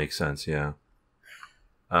 That makes sense. Yeah.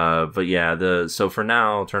 But yeah, so for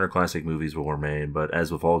now, Turner Classic Movies will remain, but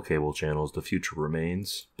as with all cable channels, the future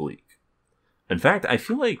remains bleak. In fact, I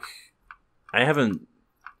feel like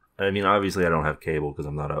obviously I don't have cable because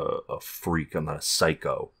I'm not a freak, I'm not a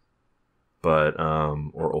psycho, but,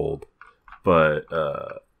 or old, but,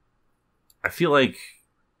 I feel like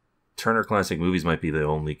Turner Classic Movies might be the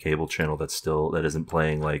only cable channel that isn't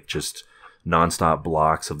playing just nonstop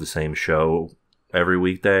blocks of the same show every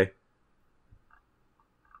weekday.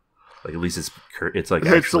 At least it's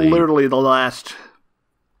actually literally the last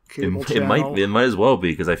cable channel. It might as well be,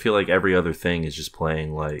 because I feel like every other thing is just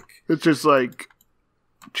playing it's just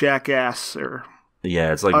Jackass or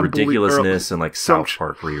it's ridiculousness and South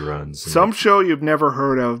Park reruns. Some show you've never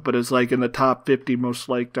heard of, but is in the top 50 most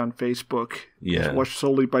liked on Facebook. Yeah, it's watched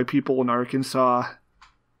solely by people in Arkansas,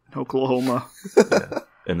 and Oklahoma. Yeah.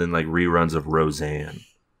 And then reruns of Roseanne.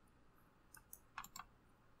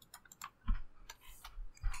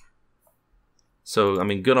 So,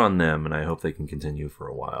 good on them, and I hope they can continue for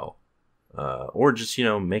a while. Or just,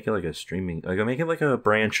 make it a streaming... make it a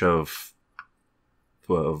branch of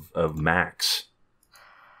Max.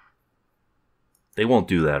 They won't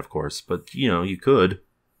do that, of course, but, you could.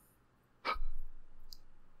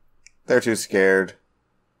 They're too scared.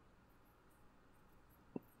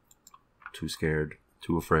 Too scared.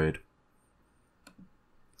 Too afraid.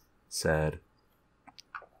 Sad.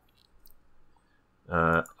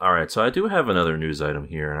 Alright, so I do have another news item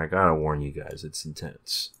here, and I gotta warn you guys, it's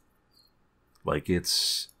intense. Like,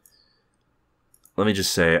 it's... Let me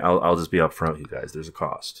just say, I'll just be upfront with you guys. There's a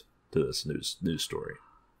cost to this news story.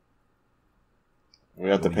 We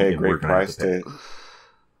have to pay a great price to...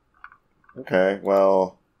 Okay,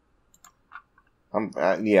 well... I'm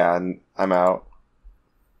out.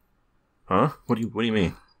 Huh? What do you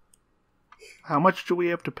mean? How much do we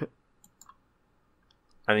have to pay?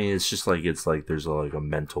 I mean, it's just like there's like a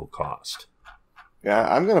mental cost. Yeah,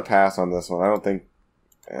 I'm gonna pass on this one. I don't think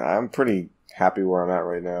I'm pretty happy where I'm at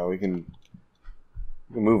right now. We can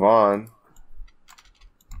move on.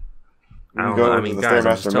 I don't know. I mean, guys,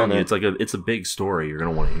 I'm just telling you, it's a big story. You're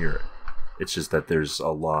gonna want to hear it. It's just that there's a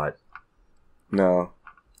lot. No.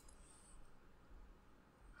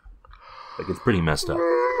 Like, it's pretty messed up.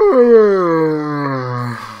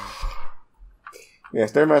 Yeah,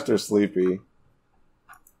 Stairmaster's sleepy.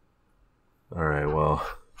 All right, well,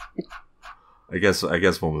 I guess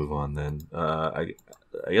we'll move on then. I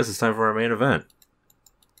guess it's time for our main event.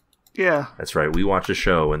 Yeah, that's right. We watch a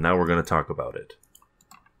show, and now we're going to talk about it.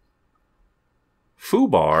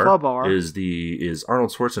 FUBAR is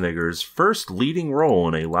Arnold Schwarzenegger's first leading role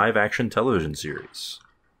in a live-action television series.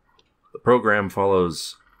 The program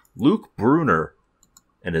follows Luke Brunner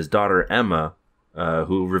and his daughter Emma,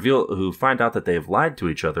 who find out that they have lied to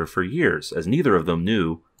each other for years, as neither of them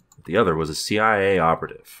knew that the other was a CIA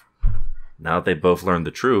operative. Now that they both learned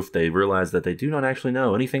the truth, they realize that they do not actually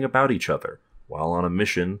know anything about each other, while on a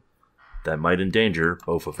mission that might endanger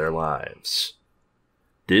both of their lives.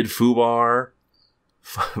 Did FUBAR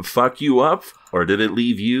fuck you up, or did it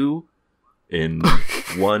leave you in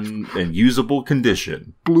usable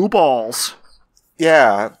condition? Blue balls.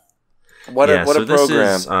 Yeah. What a program. This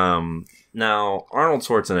is, now, Arnold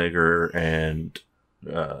Schwarzenegger and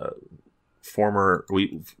former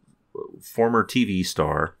TV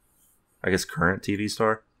star, I guess current TV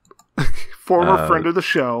star, former friend of the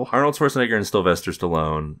show, Arnold Schwarzenegger and Sylvester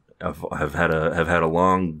Stallone have had a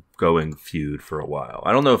long going feud for a while.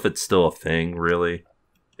 I don't know if it's still a thing, really.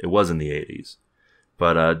 It was in the 80s,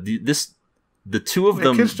 but the two of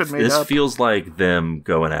them, this feels like them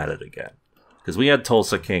going at it again. Because we had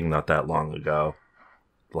Tulsa King not that long ago,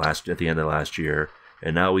 at the end of last year,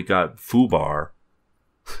 and now we got FUBAR.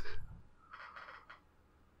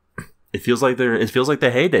 It feels like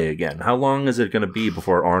the heyday again. How long is it going to be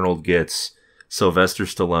before Arnold gets Sylvester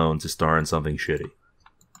Stallone to star in something shitty?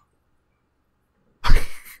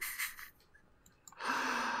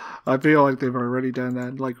 I feel like they've already done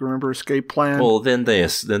that. Like, remember Escape Plan? Well, then they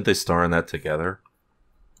star in that together.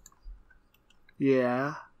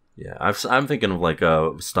 Yeah. Yeah, I'm thinking of like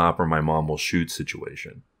a Stop or My Mom Will Shoot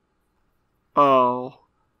situation. Oh.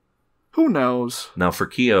 Who knows? Now, for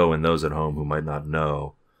Keo and those at home who might not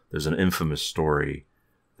know, there's an infamous story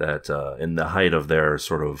that in the height of their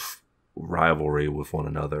sort of rivalry with one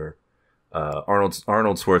another, Arnold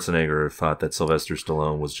Schwarzenegger thought that Sylvester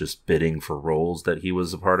Stallone was just bidding for roles that he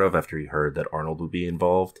was a part of after he heard that Arnold would be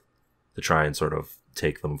involved to try and sort of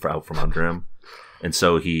take them out from under him. And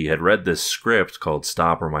so he had read this script called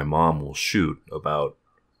Stop or My Mom Will Shoot about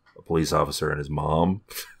a police officer and his mom.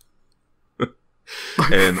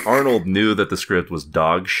 And Arnold knew that the script was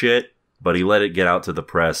dog shit, but he let it get out to the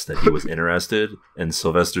press that he was interested, and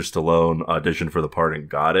Sylvester Stallone auditioned for the part and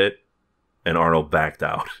got it, and Arnold backed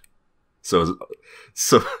out. So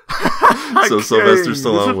Sylvester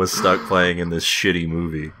Stallone was stuck playing in this shitty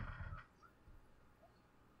movie.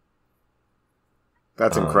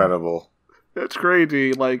 That's incredible. That's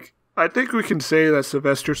crazy. Like, I think we can say that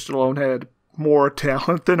Sylvester Stallone had more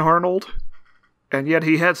talent than Arnold, and yet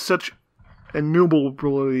he had such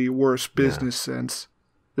innumerably worse business sense.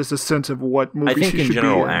 There's a sense of what movies he should be in. I think in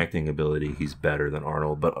general acting ability, he's better than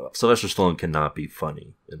Arnold, but Sylvester Stallone cannot be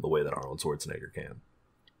funny in the way that Arnold Schwarzenegger can.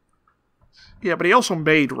 Yeah, but he also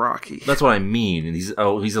made Rocky. That's what I mean. And he's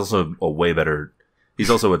also a way better... He's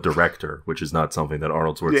also a director, which is not something that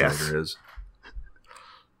Arnold Schwarzenegger is.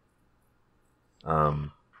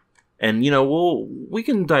 And, you know, we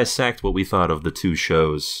can dissect what we thought of the two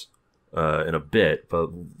shows in a bit, but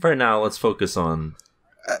right now let's focus on...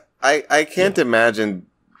 I can't imagine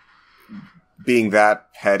being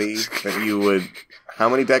that petty that you would, how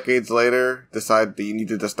many decades later, decide that you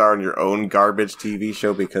needed to star in your own garbage TV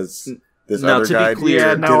show because this other guy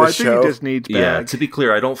did a show? Think he just needs bag. Yeah, to be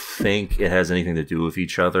clear, I don't think it has anything to do with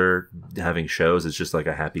each other having shows. It's just like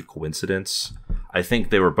a happy coincidence. I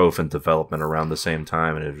think they were both in development around the same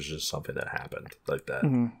time, and it was just something that happened like that.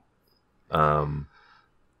 Mm-hmm.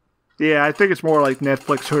 Yeah, I think it's more like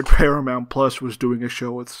Netflix heard Paramount Plus was doing a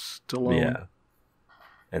show with Stallone. Yeah.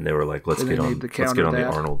 And they were like, let's get on the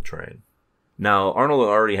Arnold train. Now, Arnold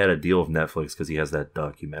already had a deal with Netflix because he has that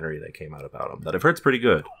documentary that came out about him that I've heard's pretty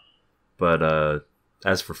good. But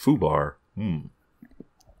as for FUBAR,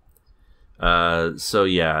 so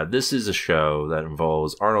yeah, this is a show that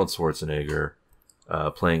involves Arnold Schwarzenegger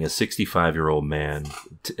playing a 65-year-old man,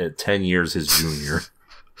 10 years his junior.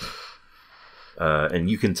 And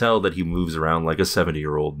you can tell that he moves around like a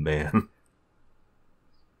 70-year-old man.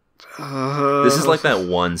 This is like that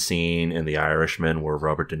one scene in The Irishman where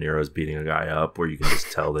Robert De Niro is beating a guy up, where you can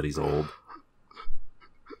just tell that he's old.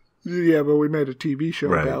 Yeah, but we made a TV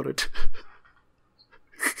show about it.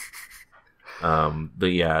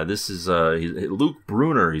 But yeah, this is Luke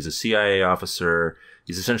Brunner. He's a CIA officer.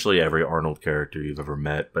 He's essentially every Arnold character you've ever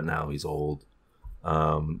met, but now he's old.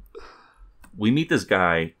 We meet this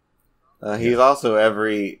guy. He's also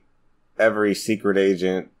every secret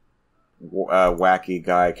agent, wacky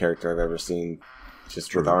guy character I've ever seen,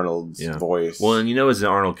 just with Arnold's voice. Well, and you know it's an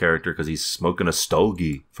Arnold character because he's smoking a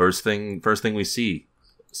stogie. First thing we see,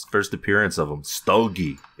 first appearance of him,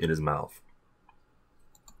 stogie in his mouth.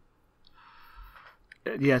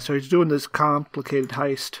 Yeah, so he's doing this complicated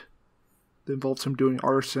heist that involves him doing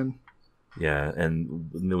arson. Yeah, and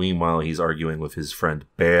meanwhile he's arguing with his friend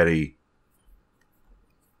Barry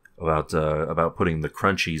about putting the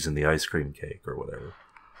crunchies in the ice cream cake or whatever.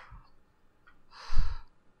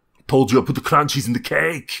 I told you I put the crunchies in the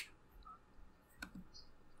cake.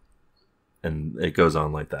 And it goes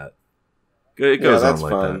on like that. It goes on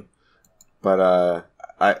like fun. That.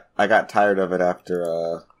 But I got tired of it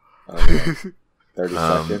after 30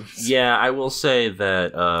 seconds. Yeah, I will say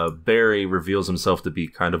that Barry reveals himself to be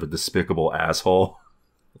kind of a despicable asshole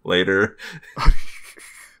later.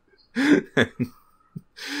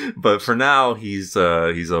 But for now, he's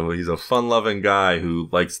a fun-loving guy who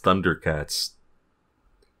likes Thundercats.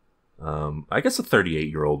 I guess a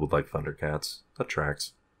 38-year-old would like Thundercats. That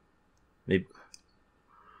tracks. Maybe.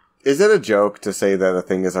 Is it a joke to say that a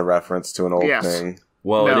thing is a reference to an old thing?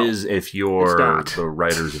 Well, no, it is if you're the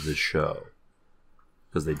writers of this show.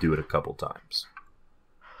 Because they do it a couple times.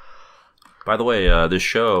 By the way, this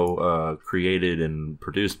show created and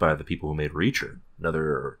produced by the people who made Reacher,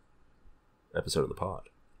 another episode of the pod.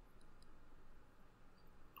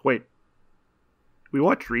 Wait, we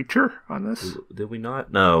watched Reacher on this? Did we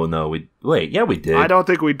not? No, we did. I don't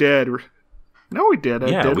think we did. No, we did.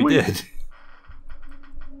 Yeah, we did.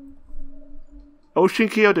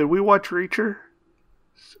 Oshinkyo, did we watch Reacher?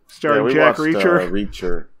 Starring Jack Reacher?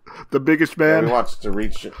 Reacher. The biggest man. Yeah, we watched the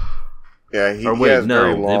Reacher. Yeah, he has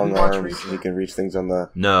very long arms. He can reach things on the...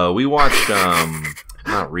 No, we watched,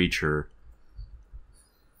 not Reacher.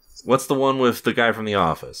 What's the one with the guy from The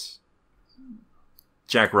Office?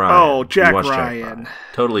 Jack Ryan. Oh, Jack Ryan.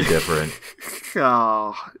 Totally different.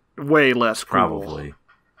 Oh, way less cool. Probably.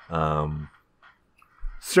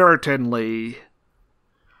 Certainly.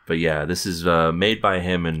 But yeah, this is made by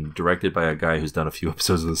him and directed by a guy who's done a few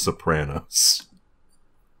episodes of The Sopranos.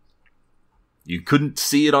 You couldn't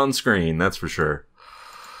see it on screen, that's for sure.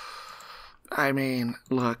 I mean,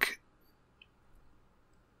 look.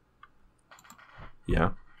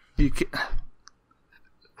 Yeah?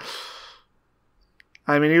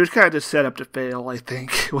 I mean, he was kind of just set up to fail, I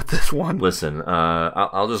think, with this one. Listen,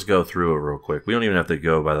 I'll just go through it real quick. We don't even have to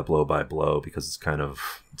go by the blow-by-blow because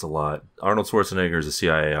it's a lot. Arnold Schwarzenegger is a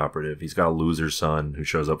CIA operative. He's got a loser son who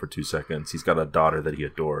shows up for 2 seconds. He's got a daughter that he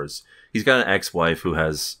adores. He's got an ex-wife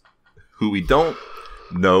who we don't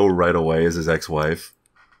know right away is his ex-wife.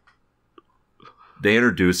 They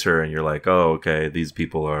introduce her and you're like, oh, okay, these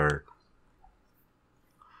people are...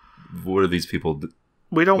 What are these people...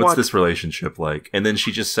 What's this relationship like? And then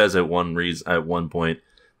she just says at one point,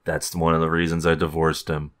 that's one of the reasons I divorced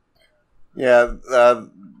him. Yeah,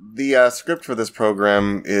 the script for this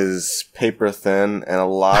program is paper thin, and a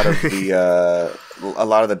lot of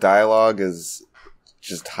the dialogue is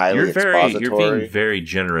just highly expository. You're being very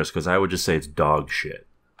generous because I would just say it's dog shit.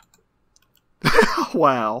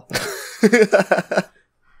 Wow.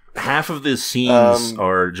 Half of the scenes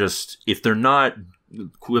are just, if they're not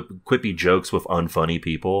quippy jokes with unfunny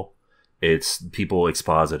people, it's people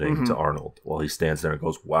expositing to Arnold while he stands there and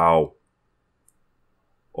goes, wow.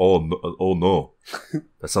 Oh no.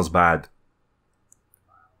 That sounds bad.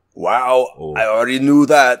 Wow, I already knew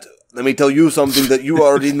that. Let me tell you something that you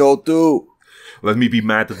already know too. Let me be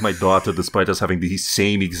mad at my daughter despite us having the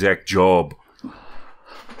same exact job.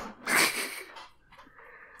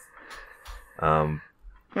 No,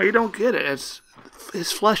 you don't get it.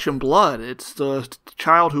 It's flesh and blood. It's the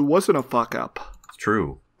child who wasn't a fuck up. It's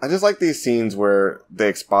true. I just like these scenes where they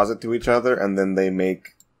exposit to each other and then they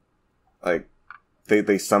make, like,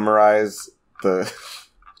 they summarize the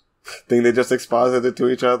thing they just exposited to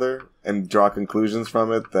each other and draw conclusions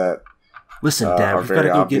from it that listen, Dad, we've got to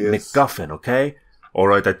go get MacGuffin, okay? All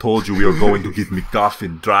right, I told you we are going to get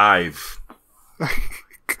McGuffin Drive.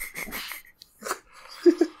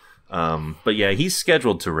 But yeah, he's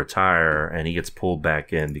scheduled to retire, and he gets pulled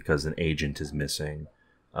back in because an agent is missing.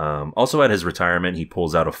 Also, at his retirement, he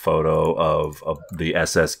pulls out a photo of the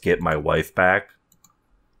SS Get My Wife Back,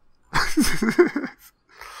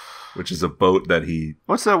 which is a boat that he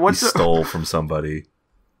stole from somebody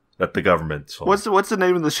that the government stole. What's the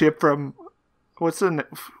name of the ship from?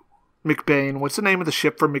 McBain? What's the name of the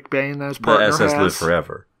ship from McBain that his partner has? The SS Live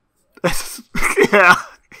Forever. Yeah.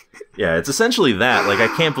 Yeah, it's essentially that. Like, I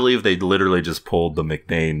can't believe they literally just pulled the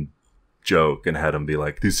McBain joke and had him be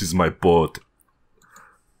like, "This is my boat."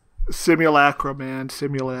 Simulacra, man.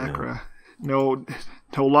 Simulacra. Yeah.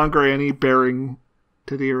 No longer any bearing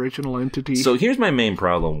to the original entity. So here's my main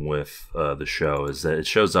problem with the show, is that it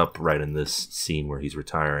shows up right in this scene where he's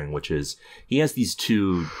retiring, which is he has these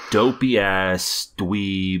two dopey-ass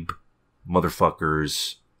dweeb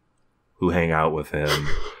motherfuckers who hang out with him.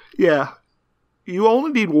 Yeah. You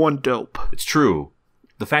only need one dope. It's true.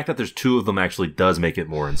 The fact that there's two of them actually does make it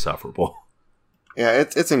more insufferable. Yeah,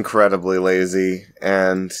 it's incredibly lazy,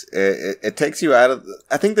 and it takes you out of...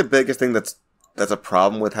 I think the biggest thing that's a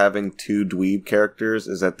problem with having two dweeb characters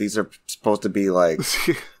is that these are supposed to be, like,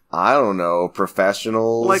 I don't know,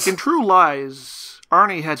 professionals. Like in True Lies,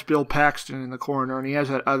 Arnie has Bill Paxton in the corner, and he has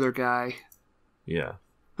that other guy. Yeah.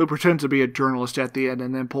 Who pretends to be a journalist at the end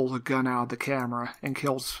and then pulls a gun out of the camera and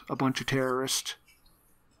kills a bunch of terrorists.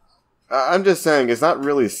 I'm just saying, it's not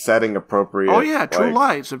really setting appropriate. Oh yeah, True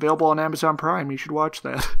Lies, available on Amazon Prime. You should watch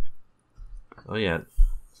that. Oh yeah.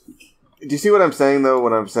 Do you see what I'm saying, though,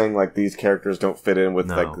 when I'm saying, like, these characters don't fit in with,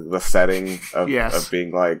 like, the setting of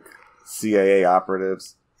being, like, CIA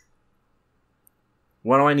operatives?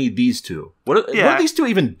 Why do I need these two? What do these two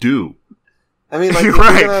even do? I mean, like, if you're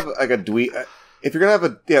gonna have, like, a dweeb... If you're gonna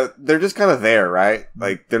have they're just kind of there, right?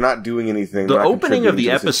 Like, they're not doing anything. The opening of the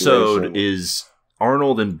episode is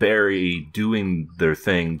Arnold and Barry doing their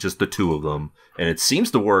thing, just the two of them, and it seems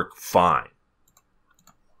to work fine.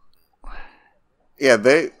 Yeah,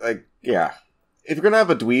 if you're gonna have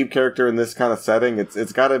a dweeb character in this kind of setting,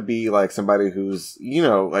 it's gotta be, like, somebody who's,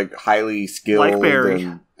 like, highly skilled. Like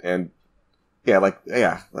Barry. And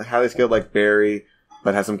highly skilled like Barry,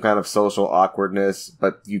 but has some kind of social awkwardness,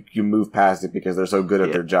 but you move past it because they're so good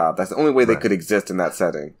at their job. That's the only way they could exist in that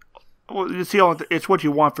setting. Well, it's what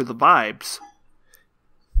you want for the vibes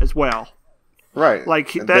as well. Right. Like,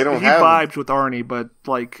 he vibes with Arnie, but,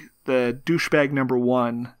 like, the douchebag number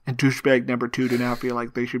 1 and douchebag number 2 do not feel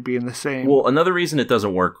like they should be in the same... Well, another reason it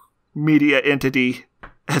doesn't work... media entity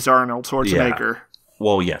as Arnold Schwarzenegger. Yeah.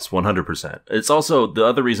 Well, yes, 100%. It's also... The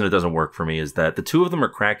other reason it doesn't work for me is that the two of them are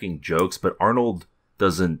cracking jokes, but Arnold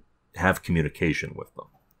doesn't have communication with them.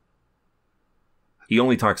 He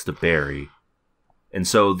only talks to Barry. And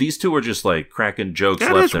so these two are just, like, cracking jokes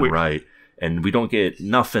left and right, and we don't get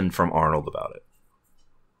nothing from Arnold about it.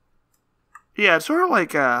 Yeah, it's sort of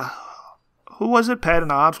like, who was it, Patton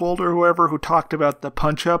Oswalt or whoever, who talked about the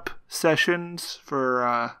punch-up sessions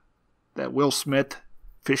for that Will Smith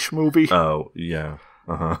fish movie? Oh, yeah.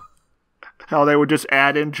 Uh-huh. How they would just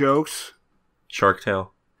add in jokes. Shark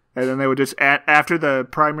Tale. And then they would just add, after the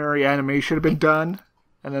primary animation had been done,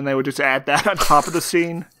 and then they would just add that on top of the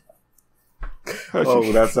scene.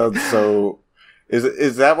 Oh, that sounds so...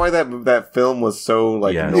 Is that why that film was so,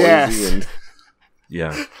 like, noisy? Yes. And...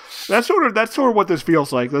 Yeah. That's sort of what this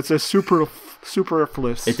feels like. That's a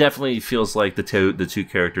superfluous. It definitely feels like the two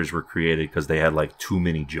characters were created because they had, like, too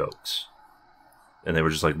many jokes. And they were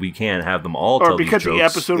just like, we can't have them all tell these jokes. Or because the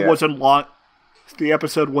episode wasn't long. The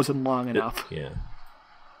episode wasn't long enough. Yeah.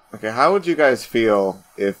 Okay, how would you guys feel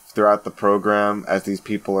if throughout the program, as these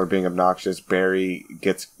people are being obnoxious, Barry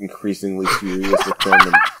gets increasingly furious with them?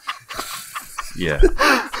 And... Yeah.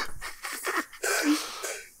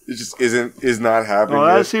 It just is not happening.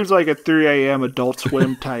 Well, that seems like a 3 a.m. Adult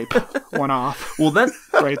Swim type one-off. Well,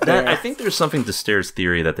 right there. I think there's something to Stair's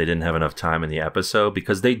theory that they didn't have enough time in the episode,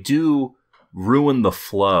 because they do ruin the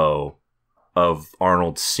flow of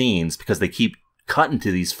Arnold's scenes because they keep cutting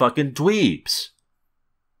to these fucking dweebs.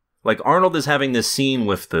 Like, Arnold is having this scene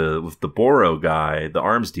with the Boro guy, the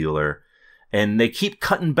arms dealer, and they keep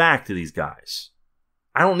cutting back to these guys.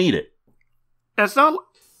 I don't need it. It's not...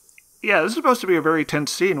 Yeah, this is supposed to be a very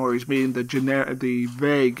tense scene where he's meeting the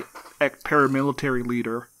vague paramilitary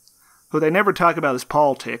leader, who they never talk about his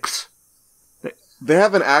politics. They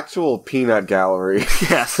have an actual peanut gallery.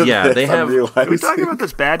 Yes. Yeah, they have... Are we talking about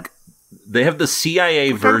this bad... They have the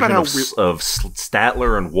CIA version of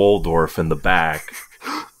Statler and Waldorf in the back.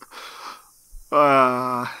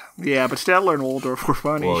 Yeah, but Statler and Waldorf were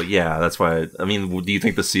funny. Well, yeah, that's why... I mean, do you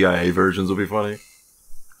think the CIA versions will be funny?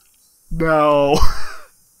 No.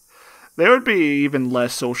 They would be even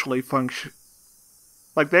less socially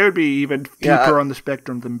Like, they would be even deeper on the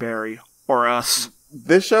spectrum than Barry or us.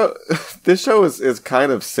 This show is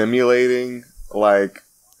kind of simulating, like,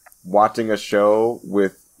 watching a show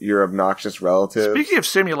with your obnoxious relative. Speaking of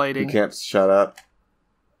simulating... You can't shut up.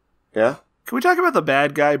 Yeah? Can we talk about the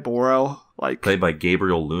bad guy, Boro? Like, played by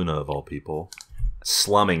Gabriel Luna, of all people.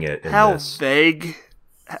 Slumming it in this.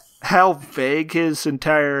 How vague his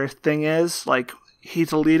entire thing is. Like,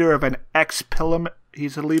 he's a leader of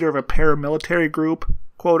he's a leader of a paramilitary group,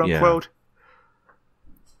 quote unquote. Yeah.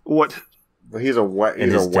 What? He's a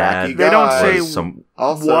wacky guy. They don't say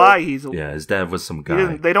why he's. His dad was some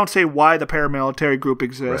guy. They don't say why the paramilitary group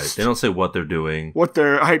exists. Right. They don't say what they're doing, what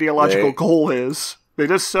their ideological goal is. They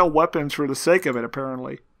just sell weapons for the sake of it,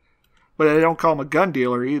 apparently. But they don't call him a gun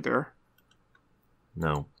dealer either.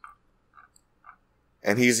 No.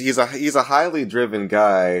 And he's a highly driven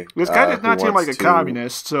guy. This guy does not seem like a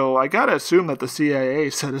communist, so I gotta assume that the CIA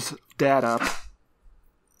set his dad up.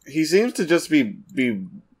 He seems to just be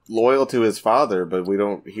loyal to his father, but we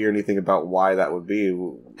don't hear anything about why that would be.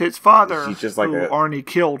 His father, he's just like who Arnie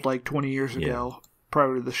killed like 20 years ago,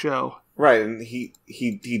 prior to the show. Right, and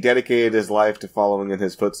he dedicated his life to following in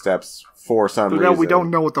his footsteps for some reason. We don't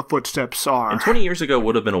know what the footsteps are. And 20 years ago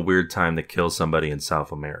would have been a weird time to kill somebody in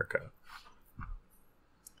South America.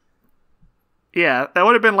 Yeah, that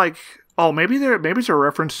would have been like, maybe it's a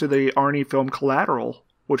reference to the Arnie film Collateral,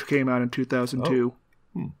 which came out in 2002.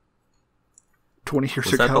 20 years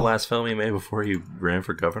ago. Was that the last film he made before he ran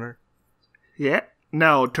for governor? Yeah.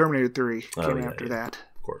 No, Terminator 3 came after that.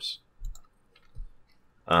 Of course.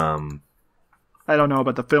 I don't know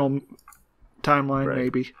about the film timeline,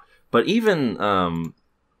 maybe. But even,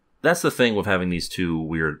 that's the thing with having these two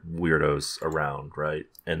weirdos around, right?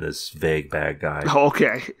 And this vague bad guy. Oh,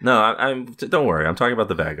 okay. No, don't worry. I'm talking about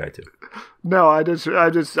the bad guy too. No, I'm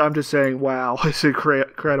just saying, wow, it's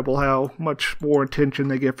incredible how much more attention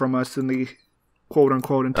they get from us than the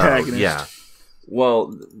quote-unquote antagonist. Yeah.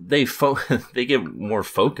 Well, they get more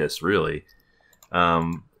focus, really.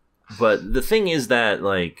 But the thing is that,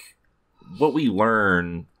 like, what we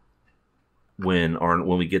learn when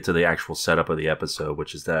we get to the actual setup of the episode,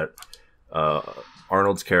 which is that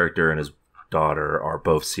Arnold's character and his daughter are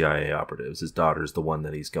both CIA operatives. His daughter's the one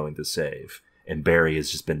that he's going to save. And Barry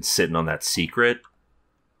has just been sitting on that secret.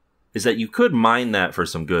 Is that you could mine that for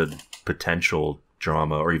some good potential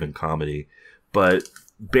drama or even comedy, but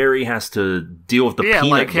Barry has to deal with the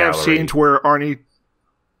peanut gallery. Have scenes where Arnie...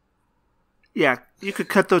 Yeah, you could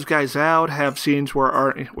cut those guys out, have scenes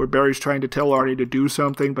where Barry's trying to tell Arnie to do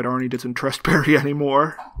something, but Arnie doesn't trust Barry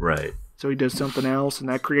anymore. Right. So he does something else, and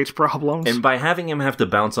that creates problems. And by having him have to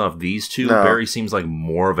bounce off these two, Barry seems like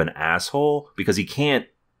more of an asshole, because he can't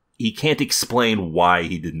explain why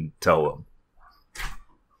he didn't tell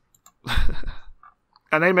him.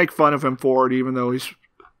 And they make fun of him for it, even though he's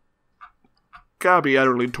gotta be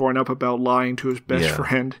utterly torn up about lying to his best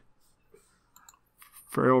friend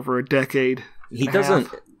for over a decade. He doesn't,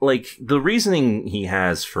 like, the reasoning he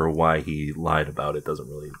has for why he lied about it doesn't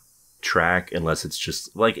really track, unless it's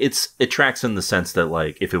just, like, it tracks in the sense that,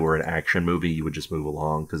 like, if it were an action movie, you would just move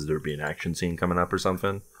along because there would be an action scene coming up or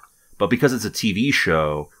something. But because it's a TV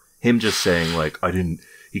show, him just saying, like,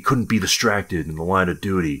 he couldn't be distracted in the line of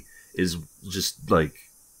duty is just, like,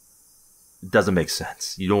 it doesn't make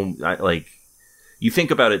sense. You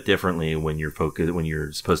think about it differently when you're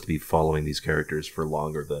supposed to be following these characters for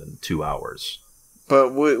longer than 2 hours.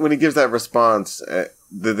 But when he gives that response,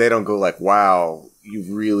 they don't go like, wow,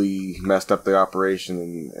 you've really messed up the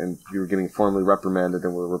operation and you're getting formally reprimanded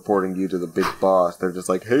and we're reporting you to the big boss. They're just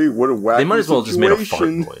like, hey, what a wacky situation. They might as well just made a fart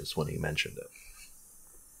noise when he mentioned it.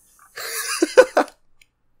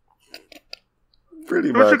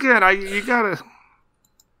 Pretty much. Which again, you gotta...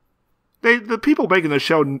 The people making the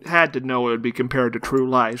show had to know it would be compared to True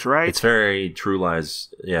Lies, right? It's very True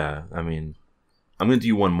Lies, yeah. I mean, I'm going to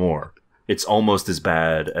do one more. It's almost as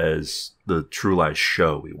bad as the True Lies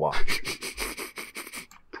show we watched.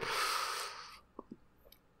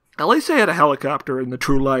 At least they had a helicopter in the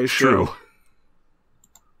True Lies show.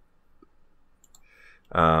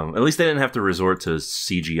 At least they didn't have to resort to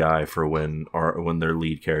CGI for when their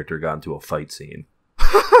lead character got into a fight scene.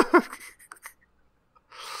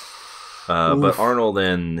 But Arnold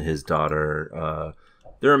and his daughter,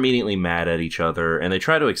 they're immediately mad at each other, and they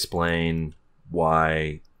try to explain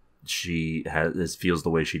why she feels the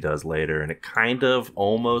way she does later, and it kind of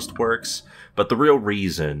almost works. But the real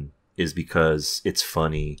reason is because it's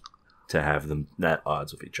funny to have them at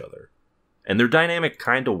odds with each other, and their dynamic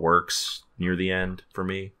kind of works near the end for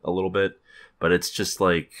me a little bit. But it's just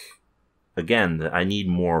like, again, I need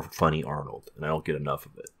more funny Arnold, and I don't get enough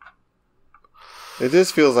of it. It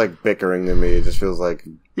just feels like bickering to me. It just feels like...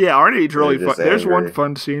 Yeah, Arnie's really fun. Angry. There's one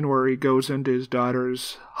fun scene where he goes into his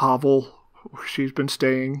daughter's hovel where she's been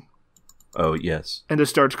staying. Oh, yes. And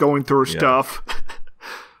just starts going through her stuff.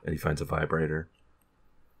 And he finds a vibrator.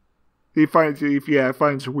 He finds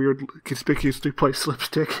a weird, conspicuously placed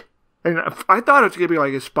lipstick. And I thought it was going to be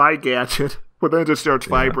like a spy gadget, but then it just starts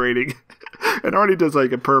vibrating. And Arnie does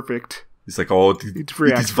like a perfect... He's like, oh, it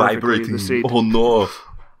is vibrating. Oh, no.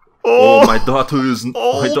 Oh, my daughter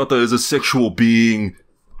is a sexual being.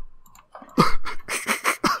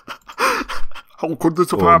 How could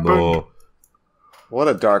this have happened? No. What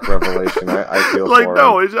a dark revelation. I feel like, for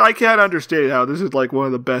no, him. I can't understand how this is like one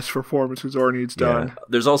of the best performances Arnie's done. Yeah.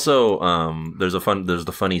 There's also there's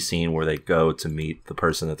the funny scene where they go to meet the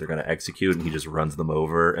person that they're going to execute, and he just runs them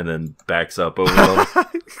over and then backs up over them.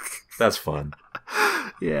 That's fun.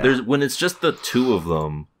 Yeah. When it's just the two of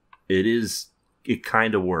them, it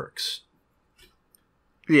kind of works.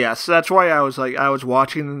 Yes, that's why I was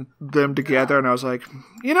watching them together, and I was like,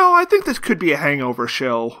 I think this could be a hangover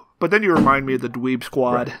show. But then you remind me of the Dweeb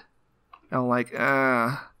Squad. Right. And I'm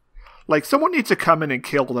like someone needs to come in and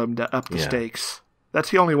kill them to up the stakes.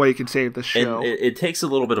 That's the only way you can save the show. And it takes a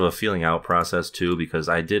little bit of a feeling out process too, because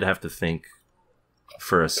I did have to think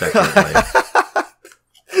for a second.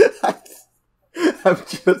 I'm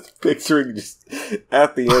just picturing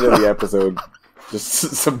at the end of the episode, just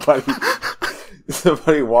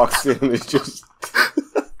somebody walks in and just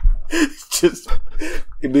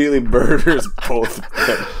immediately murders both of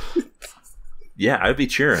them. Yeah, I'd be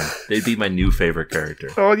cheering. They'd be my new favorite character.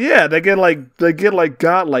 Oh yeah, they get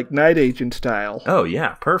got night agent style. Oh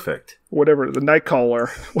yeah, perfect. Whatever, the night caller,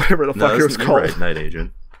 whatever the fuck it was called. Right, night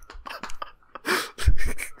agent.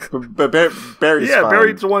 But Barry's fine.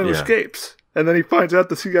 Barry's the one who escapes. And then he finds out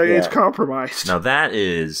the CIA is compromised. Now that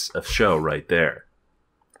is a show right there.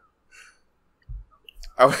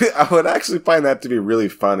 I would actually find that to be really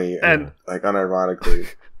funny and like unironically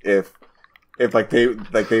if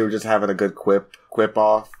they were just having a good quip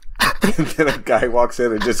off and then a guy walks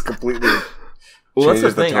in and just completely that's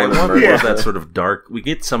the thing. I want more of that the... sort of dark. We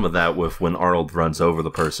get some of that with when Arnold runs over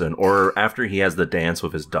the person, or after he has the dance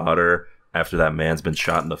with his daughter after that man's been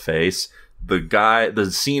shot in the face. The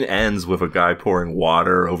scene ends with a guy pouring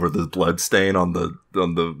water over the blood stain on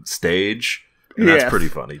the stage, and that's pretty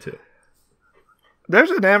funny too.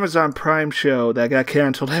 There's an Amazon Prime show that got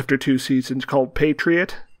canceled after 2 seasons called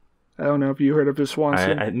Patriot. I don't know if you heard of this,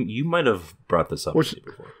 Swanson. You might have brought this up to me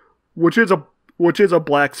before. Which is a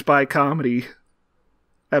black spy comedy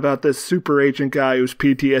about this super agent guy who's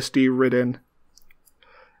PTSD ridden,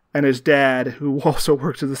 and his dad, who also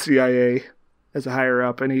works at the CIA as a higher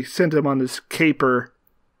up, and he sent him on this caper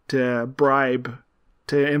to bribe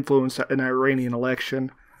to influence an Iranian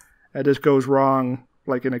election. And this goes wrong,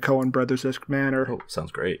 like in a Coen Brothers-esque manner. Oh,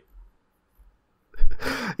 sounds great.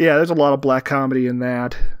 Yeah, there's a lot of black comedy in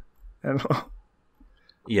that. And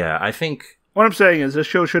yeah, I think... What I'm saying is this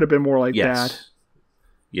show should have been more like that.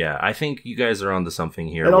 Yeah, I think you guys are onto something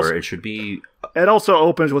here where it should be... It also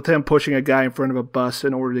opens with him pushing a guy in front of a bus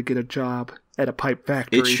in order to get a job at a pipe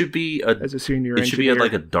factory. It should be as a senior engineer. It should be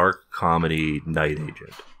like a dark comedy night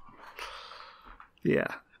agent. Yeah.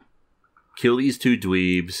 Kill these two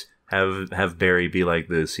dweebs, have Barry be like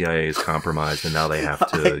the CIA is compromised and now they have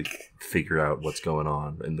to figure out what's going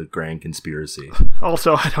on in the grand conspiracy.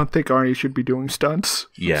 Also, I don't think Arnie should be doing stunts.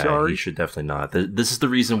 Yeah, he should definitely not. This is the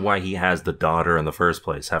reason why he has the daughter in the first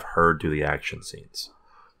place. Have her do the action scenes.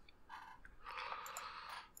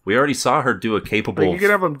 We already saw her do a capable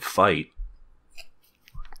fight.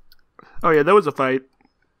 Oh yeah, there was a fight.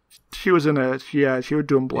 She was in she was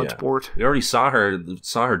doing blood sport. We already saw her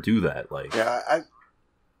do that. Like, yeah,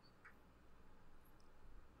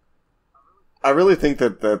 I really think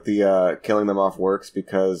that the killing them off works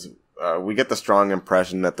because we get the strong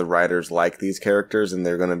impression that the writers like these characters and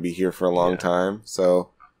they're going to be here for a long time. So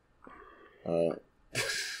it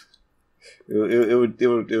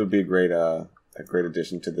would be a great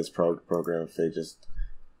addition to this program if they just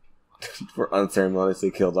were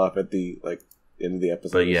unceremoniously killed off at the end of the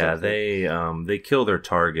episode. But yeah, they kill their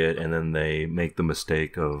target and then they make the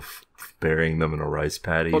mistake of burying them in a rice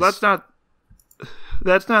paddy. Well, that's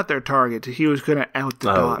not their target. He was going to out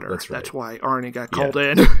the daughter. That's right. That's why Arnie got called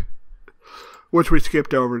in. Which we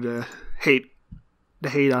skipped over to hate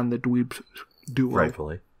on the dweeb duo.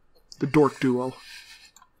 Rightfully. The dork duo.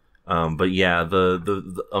 But yeah,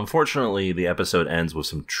 the unfortunately the episode ends with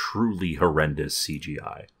some truly horrendous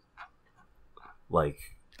CGI. Like,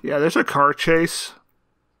 yeah, there's a car chase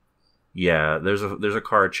Yeah, there's a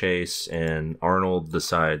car chase, and Arnold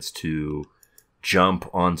decides to jump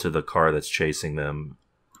onto the car that's chasing them.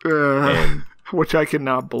 Which I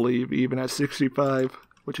cannot believe, even at 65,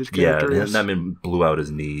 which his character is. Yeah, that man blew out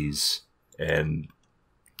his knees, and...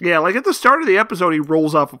 Yeah, like at the start of the episode, he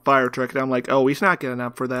rolls off a fire truck, and I'm like, oh, he's not getting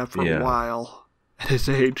up for that for a while at his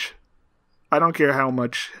age. I don't care how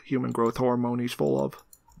much human growth hormone he's full of.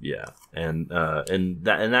 Yeah, and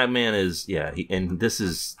that man is and this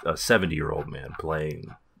is a 70-year-old man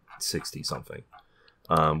playing 60-something,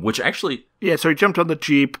 which actually so he jumped on the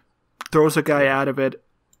Jeep, throws a guy out of it,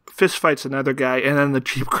 fist fights another guy, and then the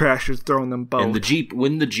Jeep crashes, throwing them both. And the Jeep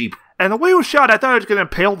and the way it was shot, I thought it was going to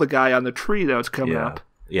impale the guy on the tree that was coming up.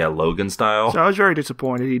 Yeah, Logan style. So I was very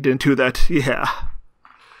disappointed he didn't do that. Yeah.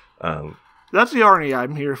 That's the irony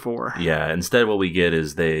I'm here for. Yeah, instead what we get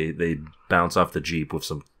is they bounce off the Jeep with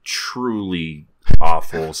some truly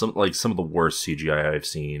awful, some of the worst CGI I've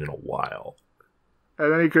seen in a while.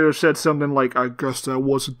 And then he could have said something like, I guess that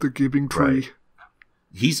wasn't the giving tree. Right.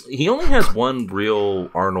 He only has one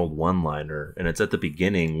real Arnold one-liner, and it's at the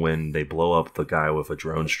beginning when they blow up the guy with a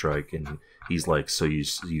drone strike, and he's like, so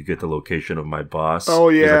you get the location of my boss? Oh,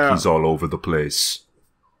 yeah. He's all over the place.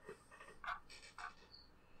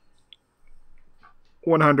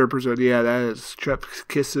 100%. Yeah, that is chef's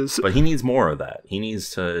kisses. But he needs more of that. He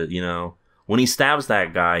needs to, when he stabs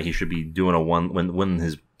that guy, he should be doing when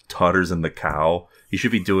his daughter's in the cow, he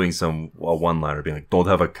should be doing a one-liner, being like, don't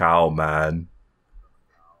have a cow, man.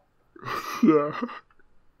 Yeah.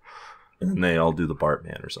 And then they all do the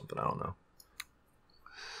Bartman or something, I don't know.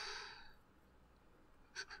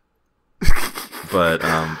 But,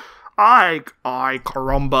 Ay,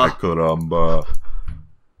 caramba. Ay, caramba.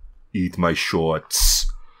 Eat my shorts.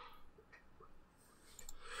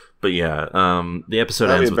 But yeah, the episode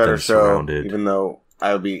ends with them surrounded. Even though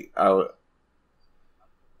I'd be upset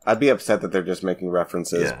that they're just making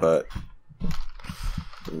references, but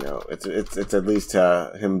it's at least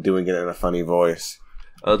him doing it in a funny voice.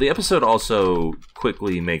 The episode also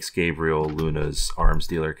quickly makes Gabriel Luna's arms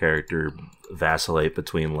dealer character vacillate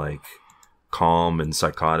between like calm and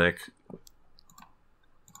psychotic.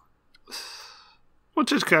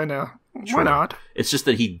 Which is kind of... Why not? It's just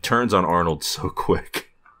that he turns on Arnold so quick.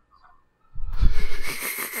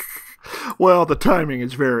 Well, the timing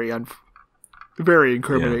is very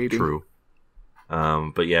incriminating. Yeah, true.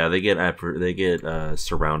 But yeah, they get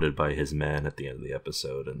surrounded by his men at the end of the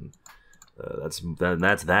episode, and that's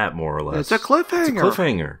that more or less. It's a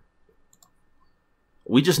cliffhanger.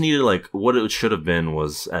 We just needed, like, what it should have been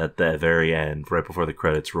was at the very end, right before the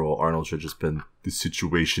credits roll, Arnold should have just been, the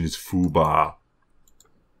situation is FUBAR.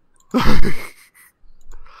 Yeah,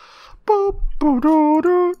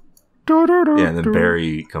 and then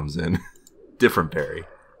Barry comes in. Different Barry.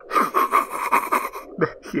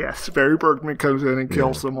 Yes, Barry Berkman comes in and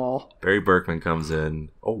kills them all. Barry Berkman comes in.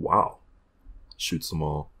 Oh, wow. Shoots them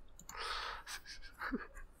all.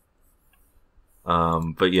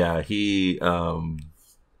 But yeah, he...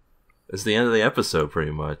 it's the end of the episode,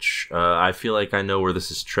 pretty much. I feel like I know where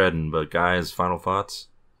this is treading, but guys, final thoughts?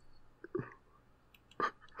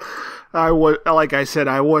 Like I said,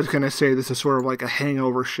 I was going to say this is sort of like a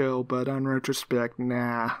hangover show, but on retrospect,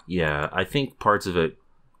 nah. Yeah, I think parts of it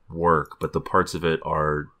work, but the parts of it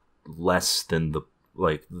are less within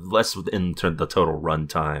the total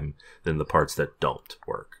runtime than the parts that don't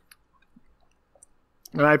work.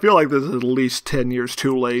 And I feel like this is at least 10 years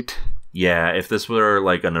too late. Yeah, if this were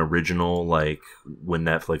like an original, like when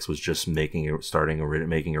Netflix was just making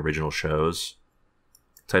original shows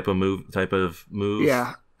type of move,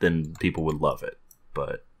 yeah, then people would love it.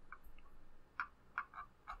 But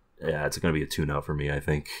yeah, it's going to be a tune-out for me, I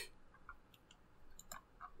think.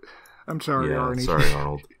 I'm sorry, Arnie. Sorry,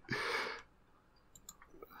 Arnold.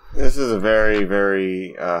 This is a very,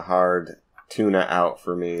 very hard tuna out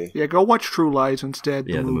for me. Yeah, go watch True Lies instead.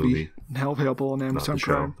 The movie. Now available on Amazon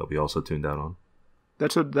Prime. They'll be also tuned out on.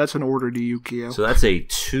 That's an order to you, Kio. So that's a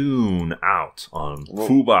tune out on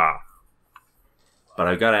FUBAR. But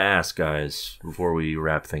I've got to ask, guys, before we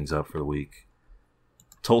wrap things up for the week,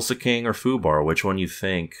 Tulsa King or FUBAR, which one you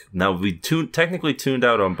think? Now we technically tuned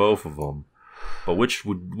out on both of them, but which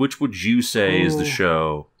would you say is the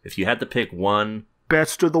show if you had to pick one?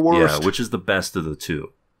 Best of the worst. Yeah, which is the best of the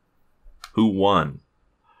two? Who won?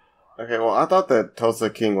 Okay, well, I thought that Tulsa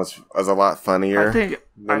King was a lot funnier. I think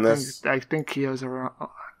Kio's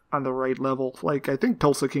on the right level. Like, I think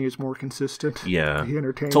Tulsa King is more consistent. Yeah,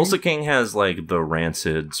 entertaining. Tulsa King has like the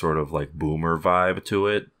rancid sort of like boomer vibe to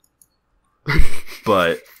it,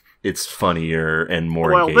 but it's funnier and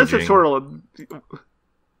more engaging. This is sort of.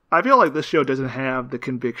 I feel like this show doesn't have the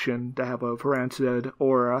conviction to have a rancid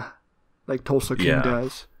aura. like Tulsa King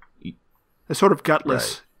does. It's sort of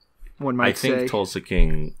gutless, one might say. I think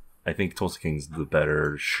Tulsa King's the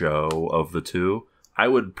better show of the two. I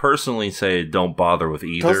would personally say don't bother with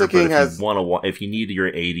either. Tulsa King if you need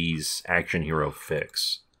your 80s action hero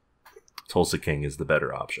fix, Tulsa King is the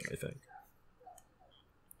better option, I think.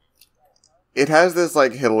 It has this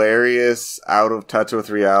like hilarious, out of touch with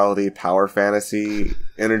reality, power fantasy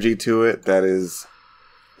energy to it that is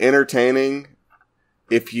entertaining.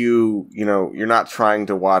 If you're not trying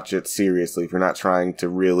to watch it seriously, if you're not trying to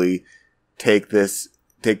really take the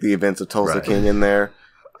events of Tulsa King in there,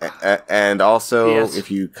 and also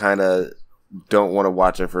if you kind of don't want to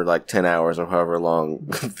watch it for like 10 hours or however long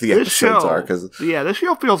the episodes are. This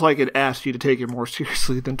show feels like it asked you to take it more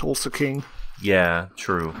seriously than Tulsa King. Yeah,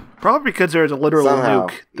 true. Probably because there's a literal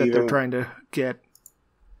nuke that they're trying to get.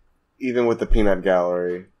 Even with the peanut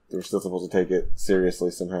gallery, they're still supposed to take it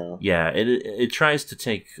seriously somehow. Yeah, it tries to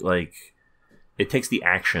take, like... It takes the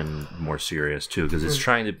action more serious, too, because it's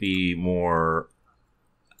trying to be more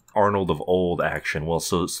Arnold of old action. Well,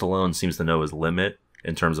 so Stallone seems to know his limit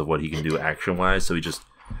in terms of what he can do action-wise, so he just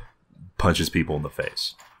punches people in the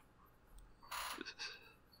face.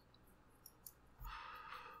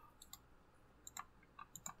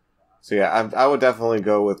 So yeah, I would definitely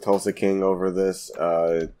go with Tulsa King over this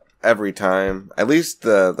every time. At least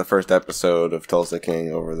the first episode of Tulsa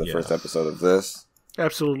King over the first episode of this.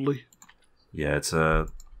 Absolutely. Yeah, it's Or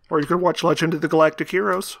you could watch Legend of the Galactic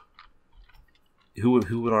Heroes. Who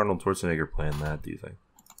would Arnold Schwarzenegger play in that, do you think?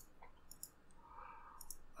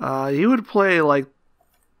 He would play like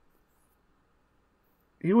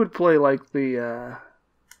the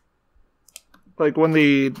like when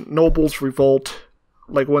the nobles revolt.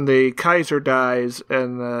 Like when the Kaiser dies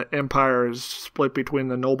and the Empire is split between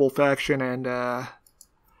the noble faction and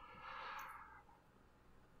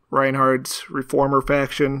Reinhardt's reformer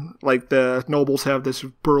faction. Like the nobles have this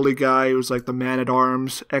burly guy who's like the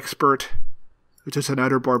man-at-arms expert, who's just an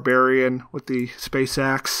utter barbarian with the space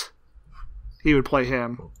axe. He would play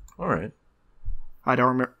him. All right. I don't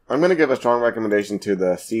remember. I'm going to give a strong recommendation to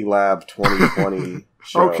the C-Lab 2020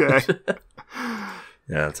 show. Okay.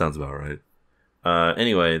 Yeah, that sounds about right.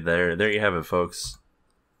 Anyway, there you have it, folks.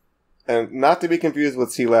 And not to be confused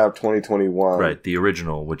with C-Lab 2021. Right, the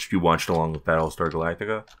original, which you watched along with Battlestar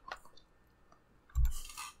Galactica?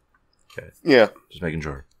 Okay. Yeah. Just making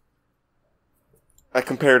sure. I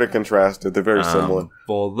compared and contrasted. They're very similar.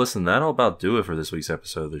 Well, listen, that'll about do it for this week's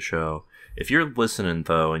episode of the show. If you're listening,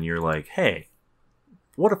 though, and you're like, hey,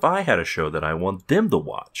 what if I had a show that I want them to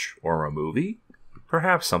watch? Or a movie?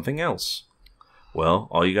 Perhaps something else. Well,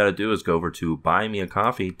 all you gotta do is go over to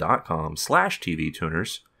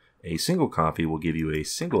buymeacoffee.com/TVtuners. A single coffee will give you a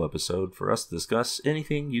single episode for us to discuss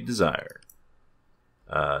anything you desire.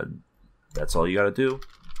 That's all you gotta do.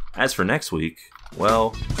 As for next week,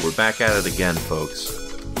 well, we're back at it again, folks.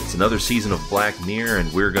 It's another season of Black Mirror,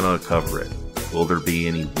 and we're gonna cover it. Will there be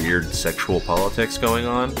any weird sexual politics going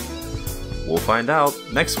on? We'll find out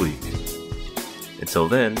next week. Until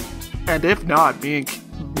then... And if not, me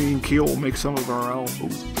and Keel will make some of our own.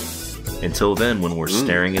 Until then, when we're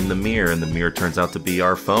staring in the mirror and the mirror turns out to be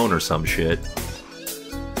our phone or some shit,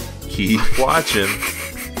 keep watching.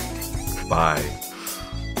 Bye.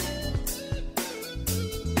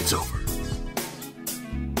 It's over.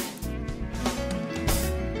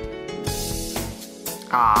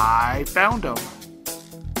 I found him.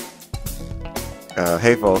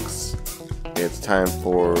 Hey folks, it's time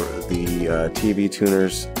for the TV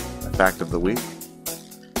Tuners Fact of the Week.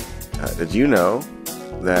 Did you know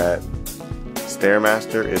that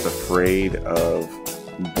Stairmaster is afraid of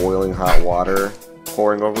boiling hot water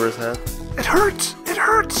pouring over his head? It hurts! It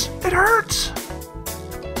hurts! It hurts!